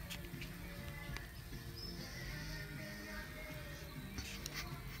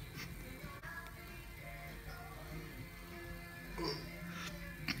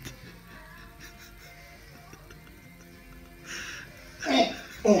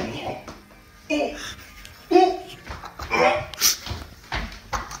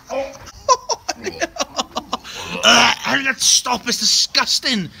 Elliot, stop, it's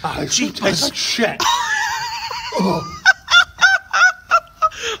disgusting. Jeepers. Like shit.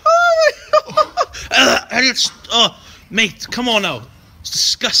 Elliot, mate, come on now. It's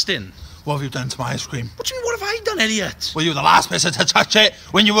disgusting. What have you done to my ice cream? What do you mean, what have I done, Elliot? Well, you were the last person to touch it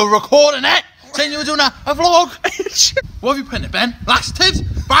when you were recording it, saying you were doing a vlog. What have you put in it, Ben? Laxatives?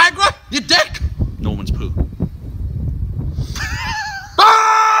 Viagra? Your dick? Norman's poo.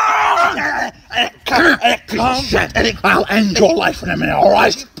 I'll end your life in a minute,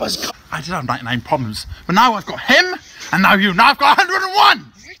 alright? I did have 99 problems, but now I've got him, and now you. Now I've got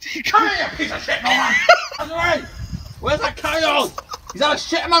 101! Come here, you piece of shit, Norman! Right. Where's that Kyle? He's had a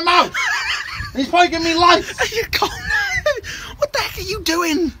shit in my mouth! And he's probably giving me life! You can't. What the heck are you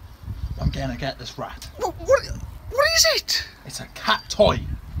doing? I'm gonna get this rat. What is it? It's a cat toy.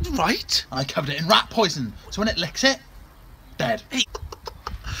 Right. And I covered it in rat poison, so when it licks it, dead. Hey.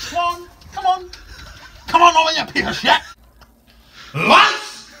 Come on, come on. Come on, Norman, you piece of shit!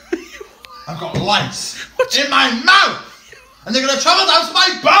 Lice! I've got lice in my mouth! And they're gonna travel down to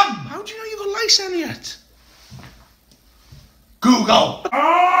my bum! How do you know you've got lice, Elliot? Google! What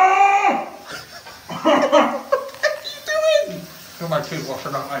are you doing? Look at my toothbrush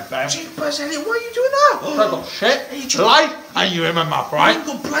and my bum. Jeepers, Elliot, why are you doing that? I've got shit, lice, and you in my mouth, right? You've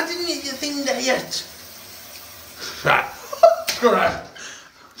got blood in your thing there yet. Shut. Screw that.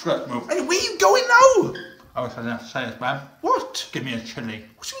 Screw that, move. Hey, where are you going now? I was gonna say this, man. What? Give me a chili.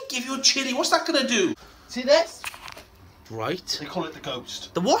 What do you mean give you a chili? What's that gonna do? See this? Right. They call it the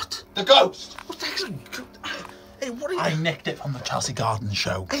ghost. The what? The ghost! What the heck's a ghost? Hey, what are you... I nicked it from the Chelsea Garden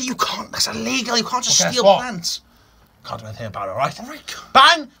show. Hey, you can't. That's illegal. You can't just Well, guess steal what? plants. Can't do anything about it, alright? Alright.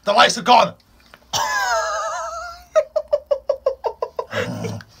 Bang! The lights are gone!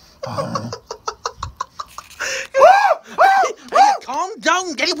 Hey, calm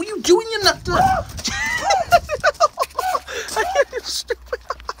down. Get it. What are you doing, you nutter? You stupid.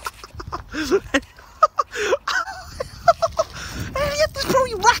 Elliot, there's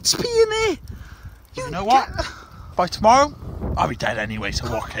probably rats peeing there. You know what? By tomorrow, I'll be dead anyway, so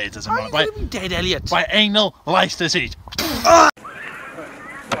what cares? Doesn't matter. How are you going to be dead, Elliot? By anal lice disease.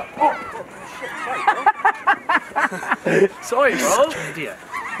 Sorry, bro. Idiot.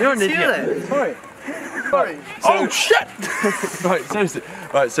 You're an idiot. Sorry. Oh shit! Right, seriously.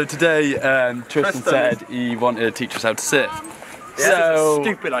 Right, so today Tristan said he wanted to teach us how to surf. Yeah, So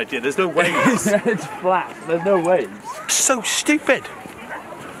stupid idea. There's no waves. it's flat. There's no waves. So stupid.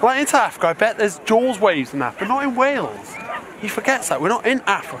 Like in South Africa, I bet there's Jaws waves and that, but not in Wales. He forgets that. We're not in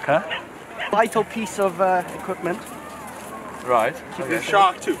Africa. Vital piece of equipment. Right. The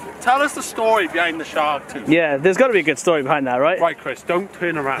shark tooth. Tell us the story behind the shark tooth. Yeah, there's got to be a good story behind that, right? Right, Chris, don't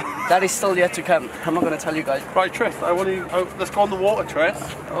turn around. That is still yet to come. I'm not going to tell you guys. Right, Tris, I want you. Oh, let's go on the water, Tris.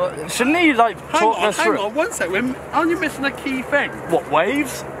 Shouldn't he, like, talk us through? Hang on, one sec. Aren't you missing a key thing? What,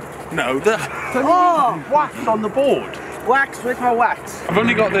 waves? No, the wax on the board. Wax, where's my wax? I've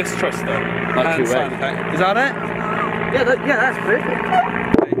only got this, Tris, though. Thank you, Is that it? Yeah, that's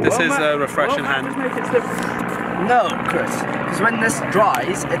perfect. This is a refreshing hand. Just make it slip. No, Chris, because when this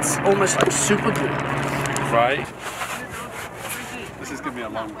dries, it's almost like super glue. Right. This is going to be a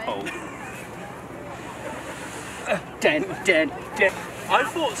long pull. Den. I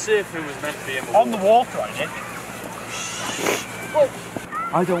thought surfing was meant to be in the water. On the water, I did.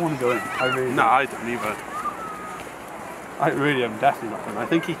 I don't want to go in. I really. No, I don't either. I really am definitely not going. I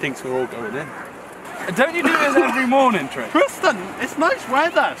think he thinks we're all going in. Don't you do this every morning, Trish? Tristan, it's nice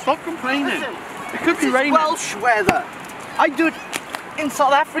weather. Stop complaining. Listen, it could be this raining. is Welsh weather. I do it in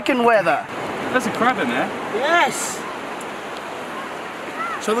South African weather. There's a crab in there. Yes.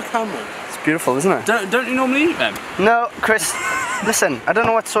 Show the camera. It's beautiful, isn't it? Don't you normally eat them? No, Chris. Listen, I don't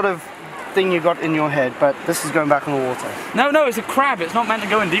know what sort of thing you got in your head, but this is going back in the water. No, it's a crab. It's not meant to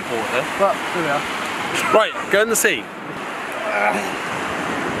go in deep water. Well, here we are. Right, go in the sea.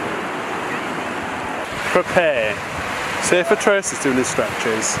 Prepare. Surfer Tris is doing his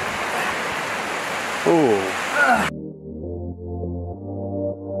stretches. Ooh.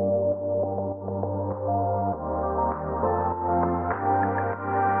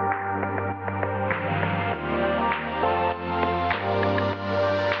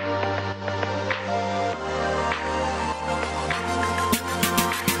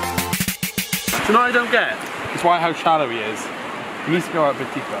 Do you know what I don't get? It's why how shallow he is. He needs to go out a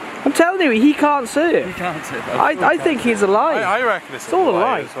bit deeper. I'm telling you, he can't surf. He can't surf. I think he's alive. I reckon it's all a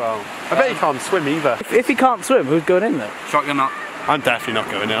lie alive as well. I bet he can't swim either. If he can't swim, who's going in there? Shotgun up. I'm definitely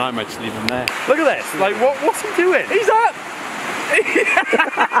not going in. I might just leave him there. Look at this. Like, what's he doing? He's up!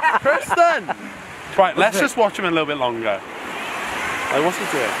 Tristan! Right, let's just watch him a little bit longer. Like, what's he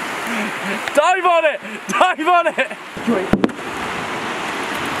doing? Dive on it! Dive on it!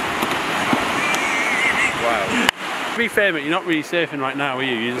 Wow. To be fair, mate, you're not really surfing right now, are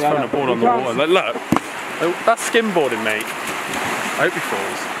you? You're just throwing a board on the water. Like, look. That's skimboarding, mate. I hope he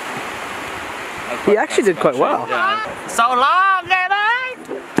falls. He actually did quite well. Yeah. So long, Eddie!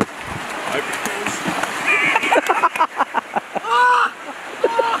 I hope he falls.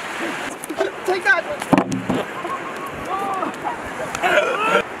 Take that!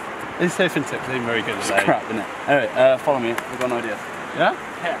 These surfing tips ain't very good today. It's crap, isn't it? Anyway, follow me. I've got an idea. Yeah?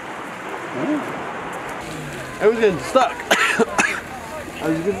 Yeah. It was getting stuck.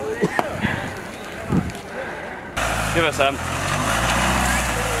 Give us some.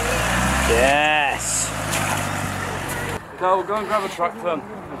 Yes. So we'll go and grab a tractor.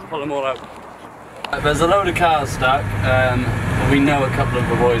 Let's pull them all out. There's a load of cars stuck. We know a couple of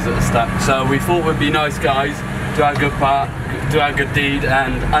the boys that are stuck. So we thought we'd be nice guys, do our good part, do our good deed,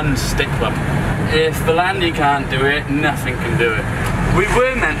 and unstick them. If the landy can't do it, nothing can do it. We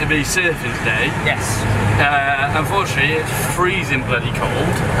were meant to be surfing today. Yes. Unfortunately, it's freezing bloody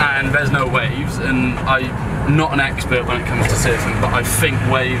cold, and there's no waves. And I'm not an expert when it comes to surfing, but I think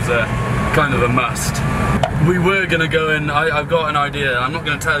waves are kind of a must. We were gonna go in. I've got an idea. I'm not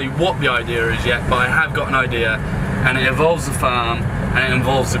gonna tell you what the idea is yet, but I have got an idea, and it involves the farm and it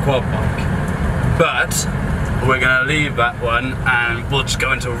involves the quad bike. But we're gonna leave that one, and we'll just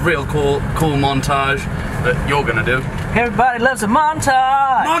go into a real cool montage that you're gonna do. Everybody loves a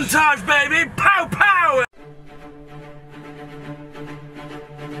montage! Montage, baby! Pow pow!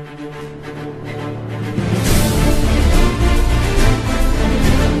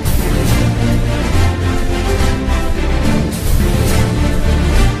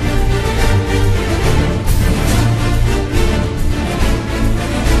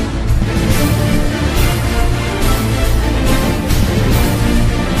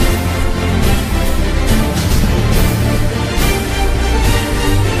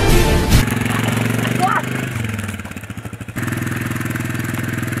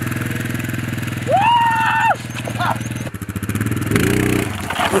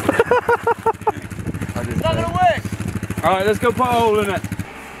 It's not gonna work! Alright, let's go put a hole in it.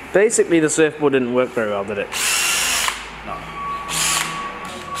 Basically, the surfboard didn't work very well, did it? No.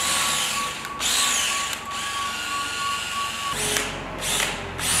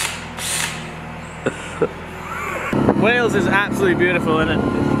 Wales is absolutely beautiful, isn't it?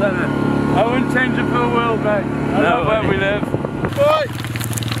 I wouldn't change it for the world, mate. I love where we live. Boy!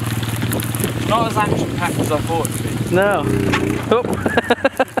 Not as action-packed as I thought it would be. No. Oh.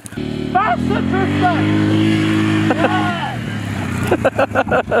 Faster, Tristan!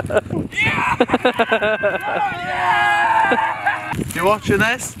 Yeah! You're watching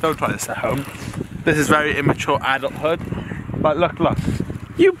this? Don't try this at home. This is very immature adulthood. But look.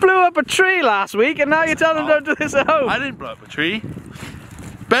 You blew up a tree last week and now you're telling them don't do this at home. I didn't blow up a tree.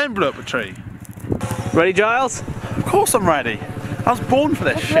 Ben blew up a tree. Ready, Giles? Of course I'm ready. I was born for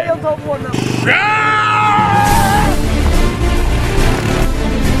this shit.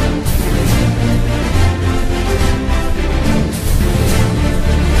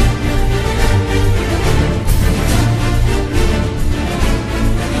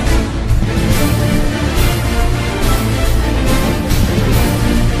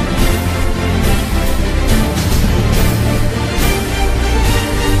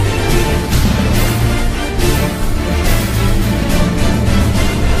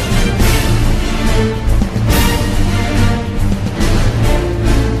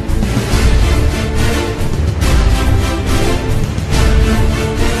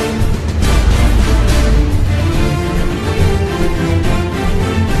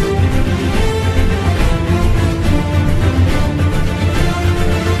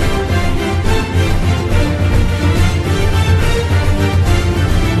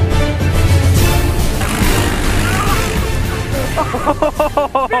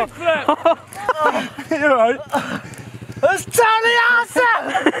 Big flip! You're right. That's totally awesome!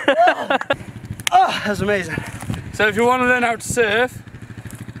 Oh, that's amazing. So if you want to learn how to surf,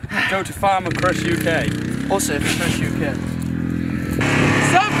 go to Farmer Chris UK. Or Surf Chris UK.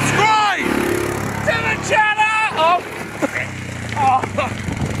 Subscribe to the channel!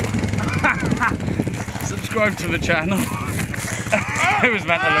 Subscribe to the channel. It was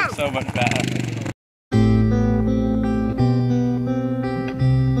meant to look so much better.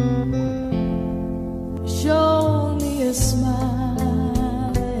 Show me a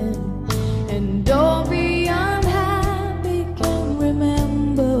smile and don't be unhappy. Can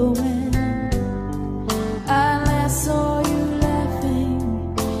remember when I last saw you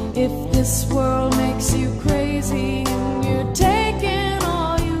laughing. If this world makes you crazy and you're taking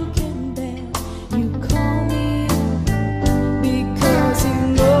all you can bear, you call me because you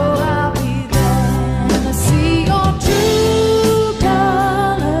know I'll be there.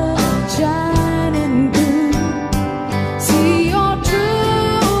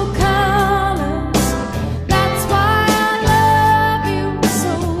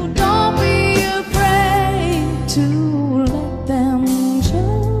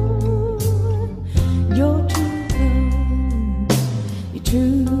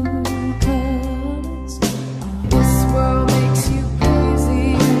 colors. This world makes you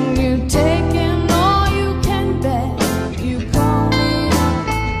crazy and you're taking all you can bear. You call me up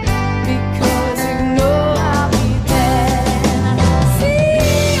because you know I'll be there.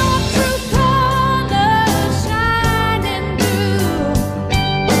 See your true colors shining through.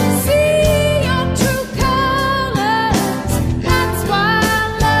 See your true colors. That's why I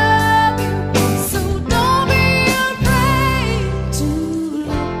love you. So don't be afraid to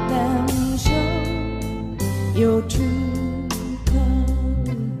let them show your true colors.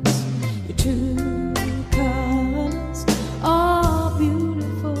 Your true colors are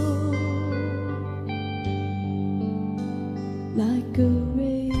beautiful, like a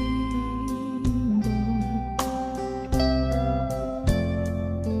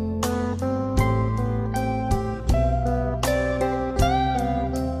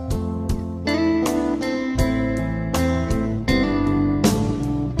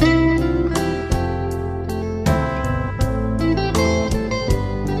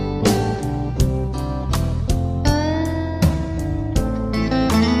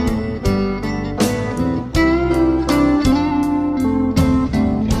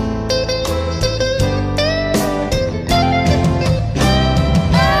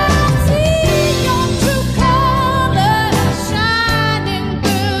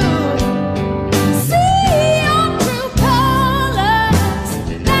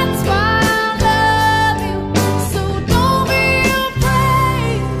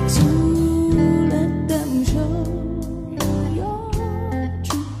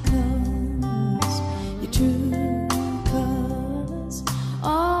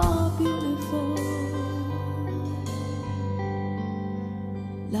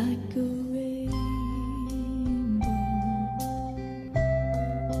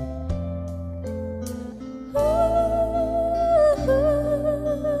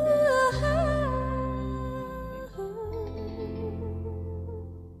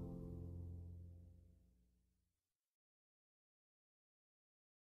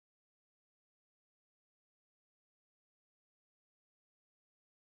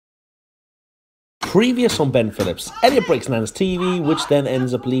Previous on Ben Phillips, Elliot breaks Nan's TV, which then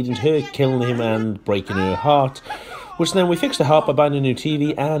ends up leading to her killing him and breaking her heart, which then we fixed the heart by buying a new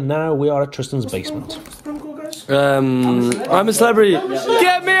TV, and now we are at Tristan's basement. I'm a celebrity.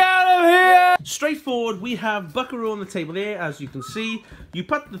 Get me out of here! Straightforward, we have Buckaroo on the table here, as you can see. You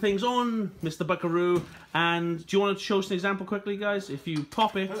put the things on, Mr. Buckaroo, and do you want to show us an example quickly, guys? If you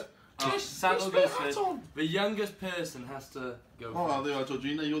pop it... The youngest person has to go. Oh, there you are,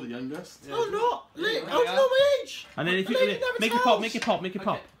 Georgina. You're the youngest. No, I'm not. Look, I don't know my age. And then if you make it pop, make it pop, make it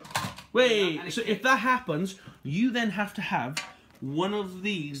pop. Wait. So if that happens, you then have to have one of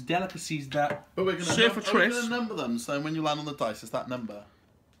these delicacies that serve for Tris. We're gonna number them, so when you land on the dice, it's that number.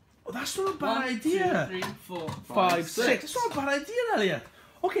 Oh, that's not a bad idea. 2, 3, 4, 5, 6. That's not a bad idea, Elliot.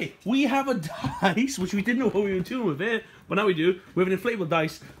 Okay, we have a dice, which we didn't know what we were doing with it, but now we do. We have an inflatable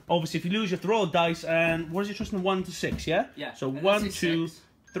dice. Obviously, if you lose, you have to roll a dice, and what is it, Tristan? 1 to 6, yeah? Yeah. So 1, 2,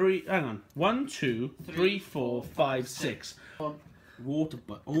 3. Hang on. 1, 2, 3, 4, 5, 6. Water,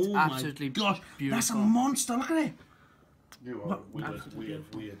 but oh my gosh, that's a monster! Look at it. You are weird.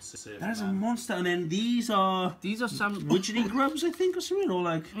 That is a monster, and then these are some widgety grubs, I think, or something, or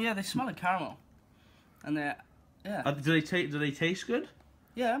like. Yeah, they smell like caramel, and they're do they taste good?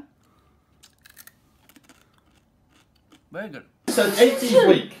 Yeah. Very good. So 80s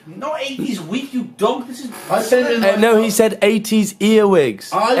week. Not 80s week, you dog. This is. I came in. No, he said 80s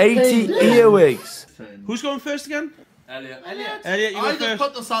earwigs. 80 earwigs. Who's going first again? Elliot. Elliot, you go first. I just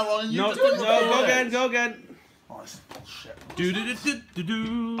put the sound on and you no, just go again. Oh, this is bullshit.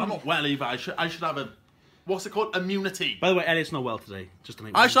 I'm not well either. I should have a. What's it called? Immunity. By the way, Elliot's not well today. Just to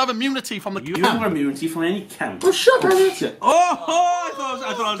make. I should have immunity from the camp. You have immunity from any camp. Oh, shut up, Elliot. I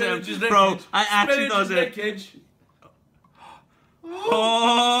thought I was him. Bro, I actually thought it.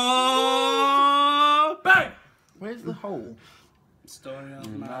 Oh! Bang! Where's the hole? Story of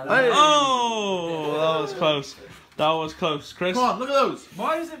Oh! That was close. That was close. Chris? Come on, look at those.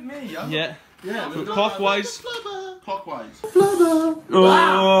 Why is it me? Yeah. Yeah, clockwise. Clockwise.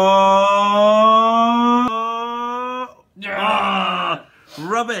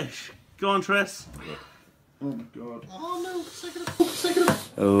 Rubbish. Go on, Tris. Oh my god. Oh no, second.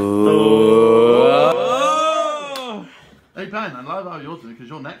 Hey Ben, I love how you're doing because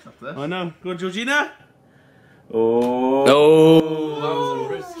you're next after this. I know. Go on, Georgina. That was a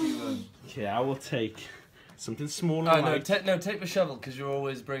risky one. Yeah, I will take something smaller. No, take the shovel because you're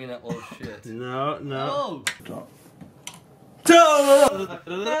always bringing up all shit. No.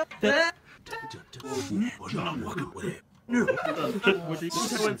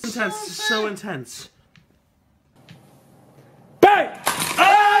 So intense, so intense. Bang!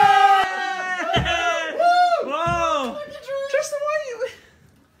 Whoa! Tristan, why are you?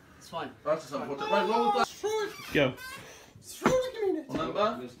 It's fine. That's just unfortunate. Right, roll the dice. Go. What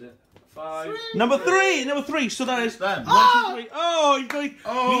number? Number three. So that is Then. 1, 2, 3.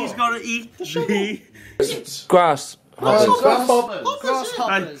 Oh, he's got to eat the Grass. Grasshoppers.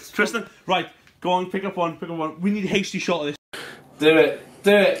 Right, Tristan, right, go on, pick up one. We need a hasty shot of this. Do it.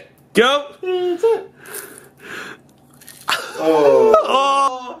 Go!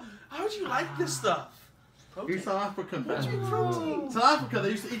 Oh! How do you like this stuff? He's South African. South Africa,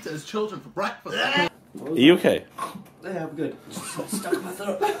 they used to eat it as children for breakfast. Are you okay? Yeah, I'm good. Stuck in my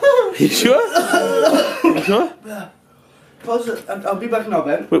throat. You sure? You sure? Pause it. I'll be back now,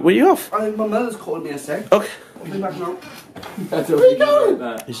 Ben. Where are you off? I think my mother's calling me a sec. Okay. I'll be back now. Where are you going?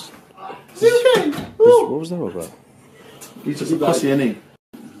 Is he okay? What was that all about? He's just a pussy, isn't he?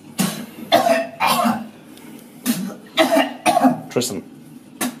 Tristan,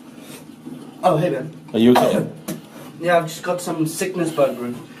 Oh, hey, Ben. are you okay? Yeah, I've just got some sickness bug.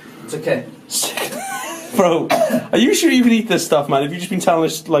 It's okay. Bro, are you sure you can eat this stuff, man? Have you just been telling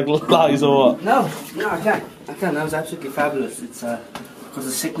us like lies or what? No, I can't. That was absolutely fabulous. It's because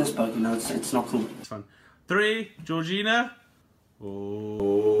of sickness bug, you know. It's not cool. It's fun. 3, Georgina.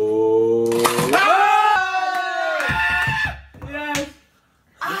 Oh. Yes.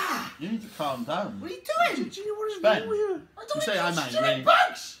 You need to calm down. What are you doing? Georgina, what is Ben, I you don't say I'm want angry.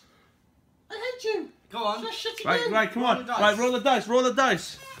 bugs. I hate you. Go on. Just shit Right, again. come on. Right, roll the dice.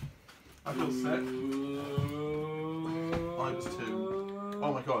 I feel sick. Minus 2.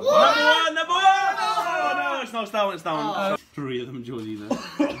 Oh my god. Number one! Oh no, it's not that one, it's that one. 3 of them, Georgina.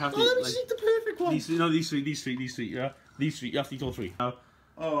 You have to Let me like, see the perfect one. these three, yeah? These 3, you have to eat all 3. Now,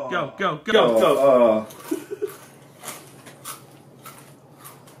 Oh. go.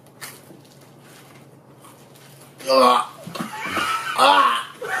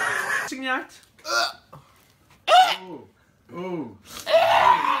 Sing act. Oh.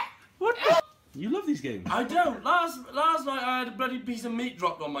 What? You love these games. I don't. Last night I had a bloody piece of meat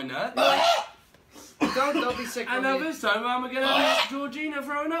dropped on my neck. Don't be sick. And now this time I'm gonna have Georgina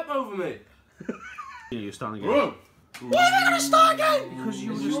throwing up over me. Yeah, you're starting again. Whoa. Why am I going to start again? Because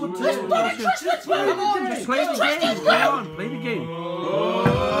you just Let's bloody Tristan's play. Come on. just play the game. Come on, play the game.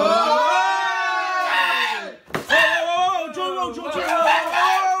 Georgie, what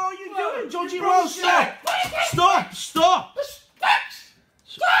are you doing? Georgie, stop!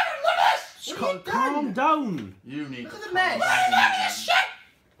 Calm down. You need Look to at the calm mess. down.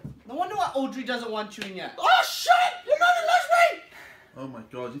 No wonder why Audrey doesn't want you in yet. Oh, shut it. Your mother loves me. Oh my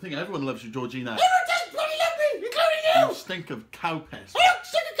god, you think everyone loves you, Georgina? Everyone doesn't bloody love me, including you. You stink of cow piss. I don't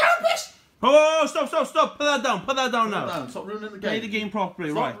stick a cow piss. Oh, stop. Put that down now. Calm down, stop ruining the game. Play the game properly,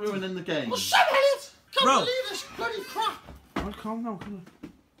 Stop right. ruining the game. Well, shut it. Can't Bro. believe this bloody crap. Oh, calm down. I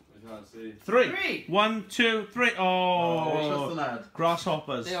can't see. 3. 1, 2, 3. What's just an ad?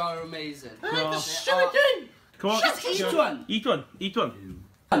 Grasshoppers. They are amazing. I like this shit again. Come on. Just eat one. Eat one. Eat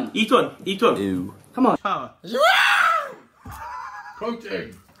one. Ew. Come on. Power.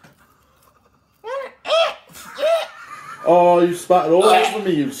 Protein. Oh, you spat it all over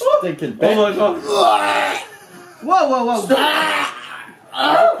me, you stinking bitch. Oh my god. Whoa.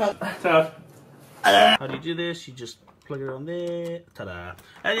 How do you do this? You just plug it on there. Ta-da.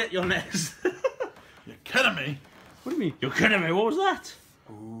 Elliot, you're next. You're kidding me. What do you mean? You're kidding me. What was that?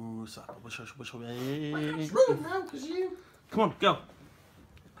 Ooh, which way? It's ruined now because you Come on, go.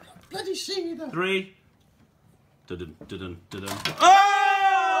 bloody see me though. 3. Dun. Oh!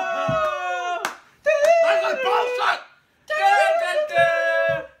 That's like bullshit!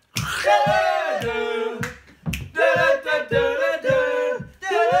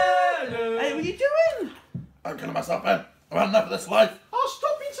 Hey, what are you doing? I'm killing myself, Ben. I've had enough of this life. Oh,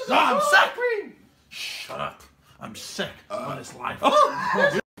 stop being so No, I'm sick. cream. Shut up. I'm sick of this life.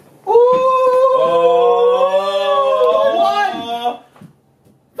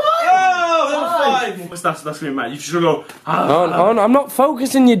 That's gonna be mad. You should go. I'm not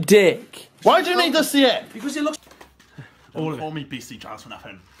focusing your dick. Why do you need to see it? Because it looks. All of it. Call me beastie Giles for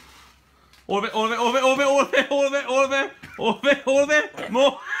nothing. All of it.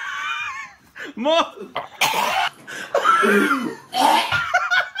 More.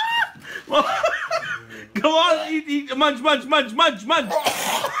 Come on, eat, munch.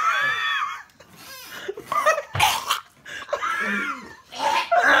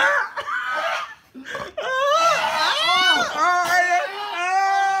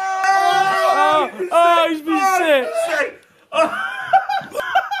 Oh, he's been sick.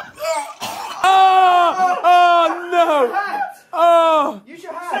 Oh no!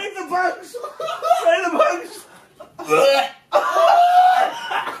 bugs! Spray the bugs!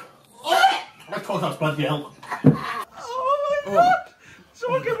 I thought that was bloody hell. Oh my god!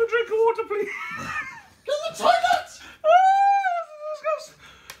 Someone give him a drink of water, please. Go to the toilet!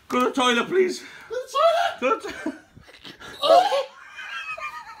 Go to the toilet, please. Go to the toilet! Go to the toilet.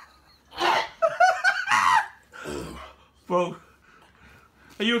 Bro,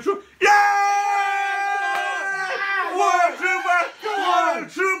 are you a trooper? Yeah! One trooper! One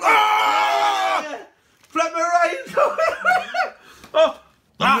trooper! Ah! Flip me right! Oh!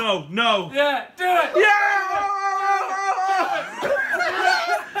 No, no! Yeah, do it! Yeah!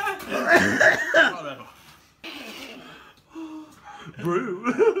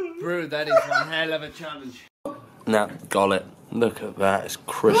 Brew. Brew, that is one hell of a challenge. Nah, got it. Look at that, it's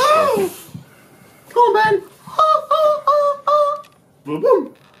crystal. Come on, man! Boom,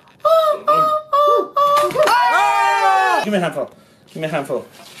 boom! Give me a handful. Give me a handful.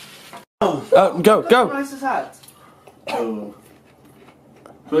 Go, go! Nice as hat. Oh.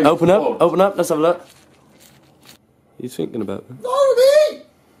 Open up, let's have a look. He's thinking about it.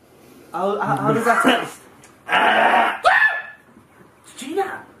 How does that taste?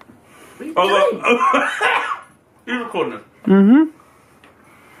 Gina! What are you doing? You're recording it. Mm-hmm.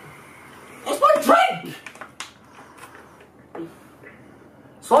 It's my drink!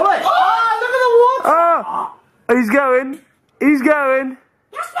 Swallow it! Oh, look at the water! Oh! He's going! He's going!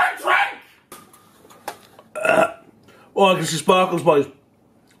 That's my drink! Oh, I can see sparkles, boys.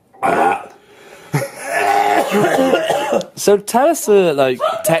 So tell us the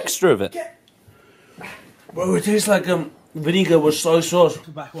texture of it. Bro, it tastes like vinegar with soy sauce.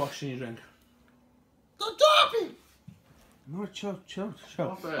 Backwash in your drink. The derby! No, chill.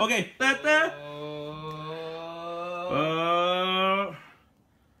 Okay,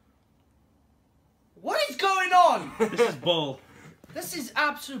 What is going on? this is bull. This is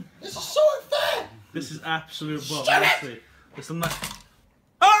absolute. This is so unfair! This is absolute bull. Shut it! Honestly. Listen, that.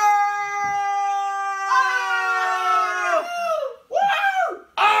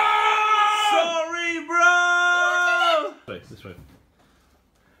 Sorry, bro. This way.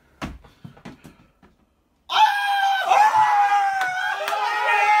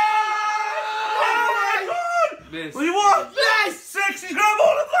 This. What do you want? Yes! 6, he's grabbed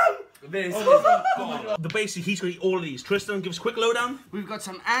all of them! This The basically, he's going to eat all of these. Tristan, give us a quick lowdown. We've got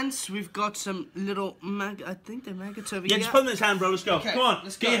some ants, we've got some little I think they're maggots over Yeah, here. just put them in his hand, bro. Let's go. Okay, Come on.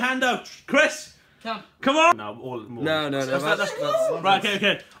 let's Get go. your hand out. Chris! Come on! No, all more. No. That's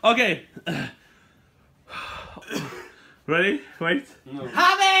right, okay. Ready? Wait. No.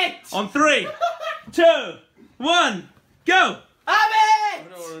 Have it! On 3, 2, 1, go! Have it! I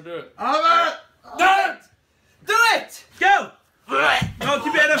don't want to do it. Have it! Do it! Do it! Go! No,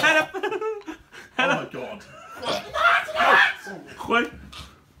 keep your head up. Oh my god. Wait.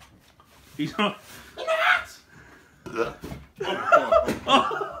 He's not.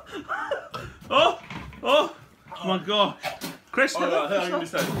 Oh my god. Chris, Oh, no, hang on, give me a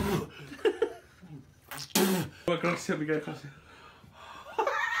second. Across here, we go across here.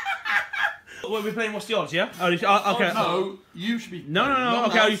 We're playing what's the odds, yeah? Okay. No, you should be. No.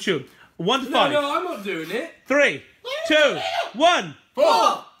 Okay, I'll YouTube. 1 to 5. No, I'm not doing it. 3, 2, 1. 4!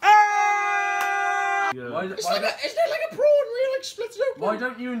 Ah! Is there like a prawn where you split it open? Why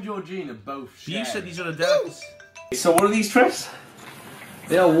don't you and Georgina both share? You said these are the delicacies. So what are these, Tris?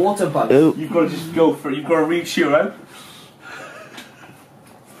 They are water bugs. Oh. You've got to just go for it. You've got to reach you out.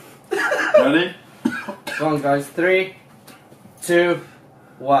 Ready? Go on, guys. 3, 2,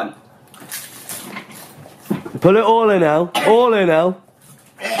 1. Put it all in, El. All in, El.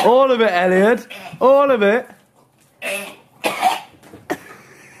 All of it, Elliot. All of it.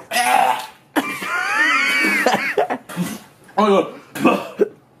 Oh my god.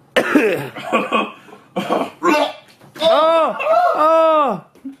 Oh!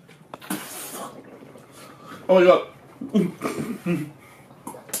 Oh my god.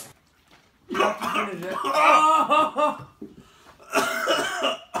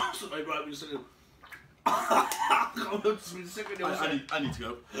 Sorry, bro, I'm just saying. I need to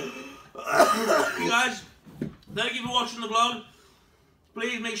go. You guys, thank you for watching the vlog.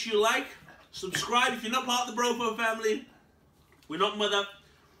 Please make sure you like, subscribe if you're not part of the Brofo family. We're not mother.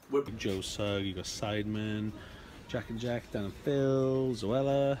 We're Joe Sugg, you got Sideman, Jack and Jack, Dan and Phil,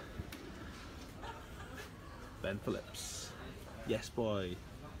 Zoella, Ben Phillips. Yes, boy.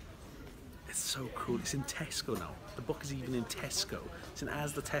 It's so cool. It's in Tesco now. The book is even in Tesco. It's in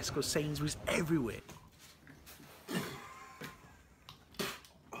Asda, Tesco, Sainsbury's, everywhere.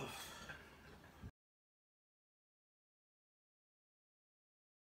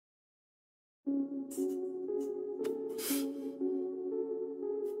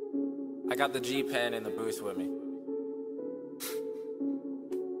 I got the G-Pen in the booth with me.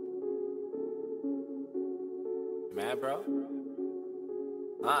 You mad, bro?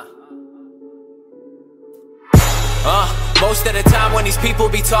 Most of the time when these people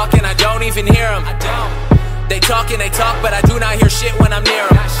be talking, I don't even hear them. They talk and they talk, but I do not hear shit when I'm near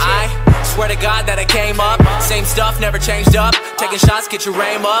them. I swear to God that I came up, same stuff, never changed up. Taking shots, get your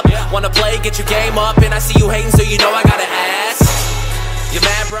aim up. Wanna play, get your game up. And I see you hating, so you know I gotta ask. You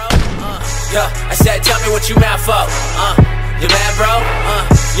mad, bro? Yo, I said, tell me what you mad for. You mad, bro?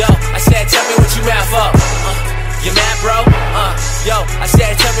 Yo, I said, tell me what you mad for. You mad, bro? Yo, I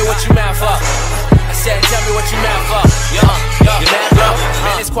said, tell me what you mad for. I said, tell me what you mad for. You mad, bro?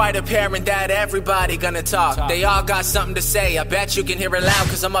 Man, it's quite apparent that everybody gonna talk. They all got something to say. I bet you can hear it loud,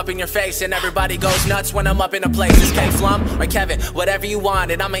 cause I'm up in your face. And everybody goes nuts when I'm up in a place. It's K-Flum or Kevin, whatever you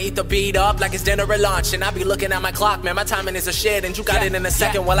want. And I'ma eat the beat up like it's dinner or lunch. And I be looking at my clock, man, my timing is a shit. And you got it in a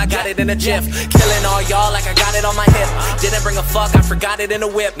second, well I got it in a jiff. Killing all y'all like I got it on my hip. Didn't bring a fuck, I forgot it in a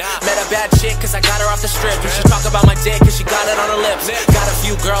whip. Met a bad chick cause I got her off the strip. And she talk about my dick cause she got it on her lips. Got a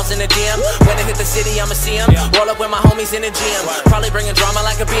few girls in the DM. When I hit the city, I'ma see them. Roll up with my homies in the gym. Probably bringing drama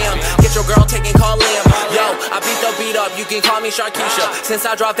like a BM. Get your girl taking call Liam. Yo, I beat the beat up, you can call me Sharkeisha. Since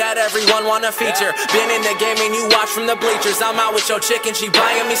I dropped that, everyone wanna feature. Been in the game and you watch from the bleachers. I'm out with your chick and she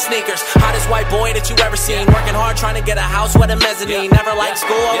buying me sneakers. Hottest white boy that you ever seen. Working hard trying to get a house with a mezzanine. Never liked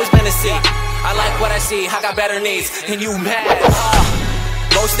school, always been a C. I like what I see, I got better needs. And you mad?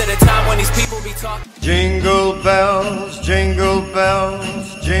 Most of the time when these people be talking. Jingle bells, jingle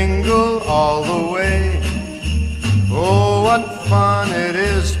all the way. Oh, what fun it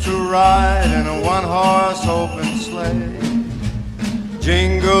is to ride in a one-horse open sleigh.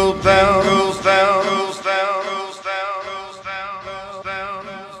 Jingle bells, bells, bells, bells, bells,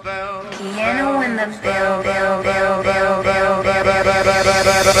 bells, bells. Piano in the bell, bell, bell, bell, bell, bell,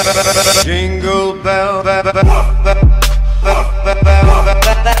 Jingle bell,